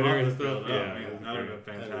to Twitter and stuff. Man, that would have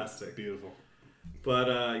been fantastic. Beautiful. But,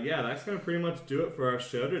 that's going to pretty much do it for our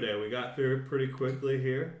show today. We got through it pretty quickly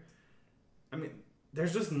here. I mean,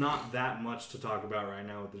 there's just not that much to talk about right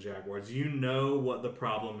now with the Jaguars. You know what the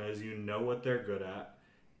problem is. You know what they're good at.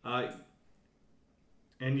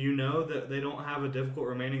 And you know that they don't have a difficult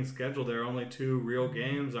remaining schedule. Their only 2 real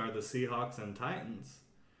games are the Seahawks and Titans.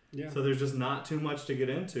 Yeah. So there's just not too much to get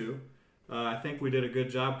into. I think we did a good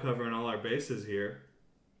job covering all our bases here.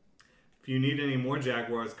 If you need any more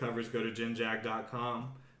Jaguars coverage, go to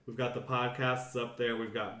GenJag.com. We've got the podcasts up there.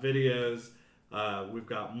 We've got videos. We've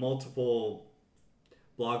got multiple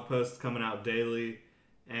blog posts coming out daily.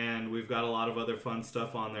 And we've got a lot of other fun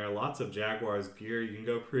stuff on there. Lots of Jaguars gear. You can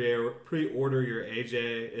go pre-order your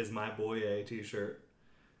AJ is my boy A t-shirt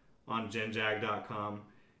on GenJag.com.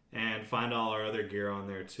 And find all our other gear on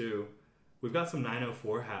there, too. We've got some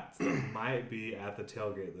 904 hats that might be at the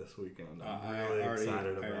tailgate this weekend. I'm really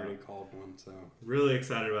excited about it. I already called one, so... Really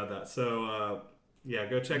excited about that. So,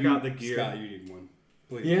 go check out the gear. Scott, you need one.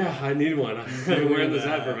 Please. Yeah, I need one. I've been wearing this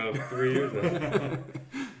hat for about 3 years now.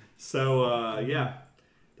 So,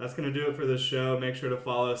 that's going to do it for this show. Make sure to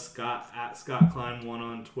follow Scott at Scott Klein1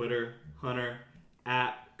 on Twitter, Hunter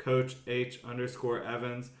at Coach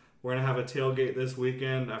H_Evans. We're going to have a tailgate this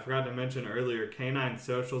weekend. I forgot to mention earlier, K9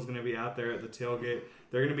 Social is going to be out there at the tailgate.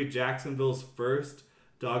 They're going to be Jacksonville's first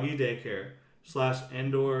doggy daycare /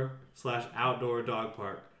 indoor / outdoor dog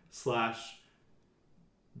park /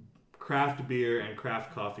 craft beer and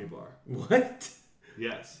craft coffee bar. What?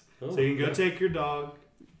 Yes. So you can go take your dog.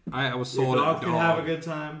 I was sold. Your dog can have a good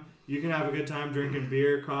time. You can have a good time drinking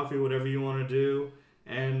beer, coffee, whatever you want to do.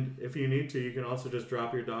 And if you need to, you can also just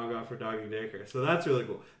drop your dog off for doggy daycare. So that's really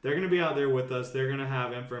cool. They're going to be out there with us. They're going to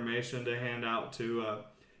have information to hand out to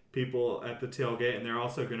people at the tailgate. And they're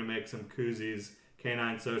also going to make some koozies,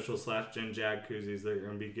 K9 Social / GenJag koozies that are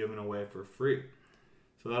going to be given away for free.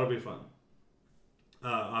 So that'll be fun,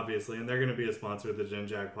 obviously. And they're going to be a sponsor of the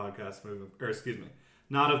GenJag podcast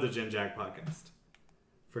not of the GenJag podcast.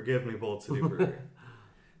 Forgive me, Bold City Brewery.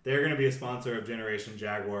 They're going to be a sponsor of Generation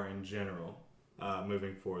Jaguar in general.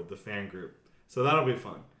 Moving forward, the fan group. So that'll be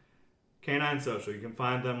fun. Canine Social. You can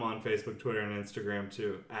find them on Facebook, Twitter, and Instagram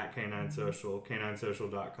too, at Canine Social,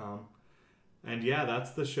 caninesocial.com. And yeah,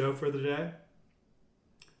 that's the show for the day.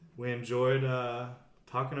 We enjoyed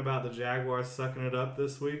talking about the Jaguars sucking it up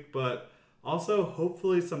this week, but also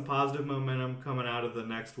hopefully some positive momentum coming out of the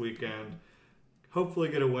next weekend. Hopefully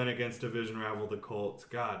get a win against division rival the Colts.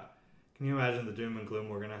 God, can you imagine the doom and gloom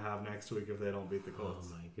we're going to have next week if they don't beat the Colts?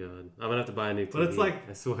 Oh my God. I'm going to have to buy a new TV. But it's like,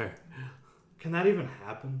 I swear. Can that even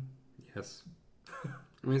happen? Yes. I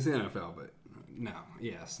mean, it's the NFL, but no.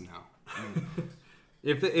 Yes, no. I mean,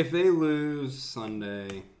 if they lose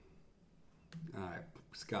Sunday,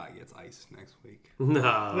 Scott gets iced next week. No.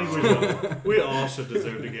 I think we all should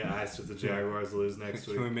deserve to get iced if the Jaguars lose next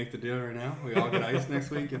week. Can we make the deal right now? We all get iced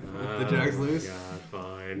next week if the Jags lose? God,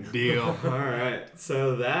 fine. Deal. All right.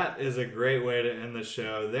 So that is a great way to end the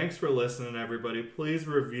show. Thanks for listening, everybody. Please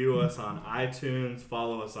review us on iTunes.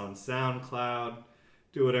 Follow us on SoundCloud.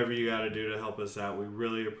 Do whatever you got to do to help us out. We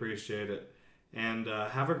really appreciate it. And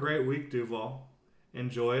have a great week, Duval.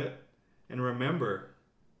 Enjoy it. And remember,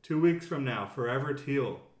 2 weeks from now, forever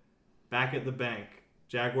teal. Back at the bank.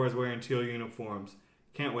 Jaguars wearing teal uniforms.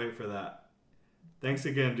 Can't wait for that. Thanks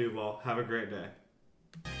again, Duval. Have a great day.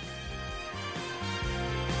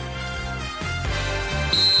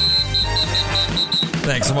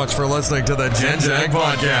 Thanks so much for listening to the GenJag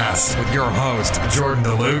Podcast with your host, Jordan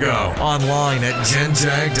DeLugo. Online at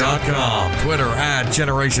GenJag.com. Twitter at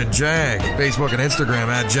GenerationJag. Facebook and Instagram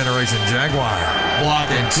at Generation Jaguar. Block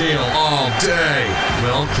and teal all day.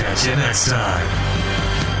 We'll catch you next time.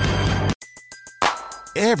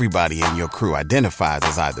 Everybody in your crew identifies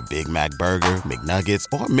as either Big Mac Burger, McNuggets,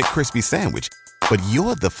 or McCrispy Sandwich. But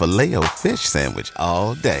you're the Filet-O-Fish Sandwich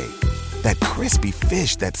all day. That crispy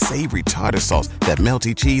fish, that savory tartar sauce, that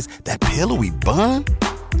melty cheese, that pillowy bun.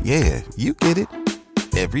 Yeah, you get it.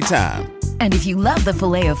 Every time. And if you love the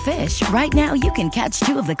Filet-O-Fish, right now you can catch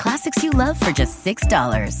 2 of the classics you love for just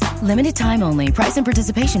 $6. Limited time only. Price and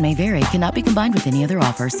participation may vary. Cannot be combined with any other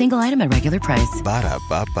offer. Single item at regular price.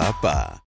 Ba-da-ba-ba-ba.